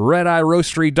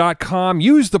 RedEyeRoastery.com.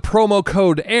 Use the promo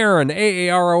code Aaron,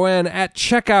 AARON, at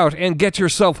checkout and get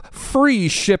yourself free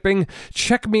shipping.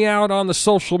 Check me out on the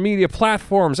social media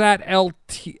platforms at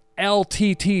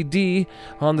LTTD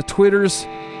on the Twitters.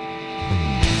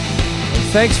 And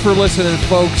thanks for listening,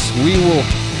 folks. We will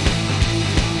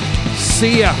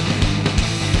see ya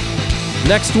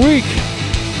next week.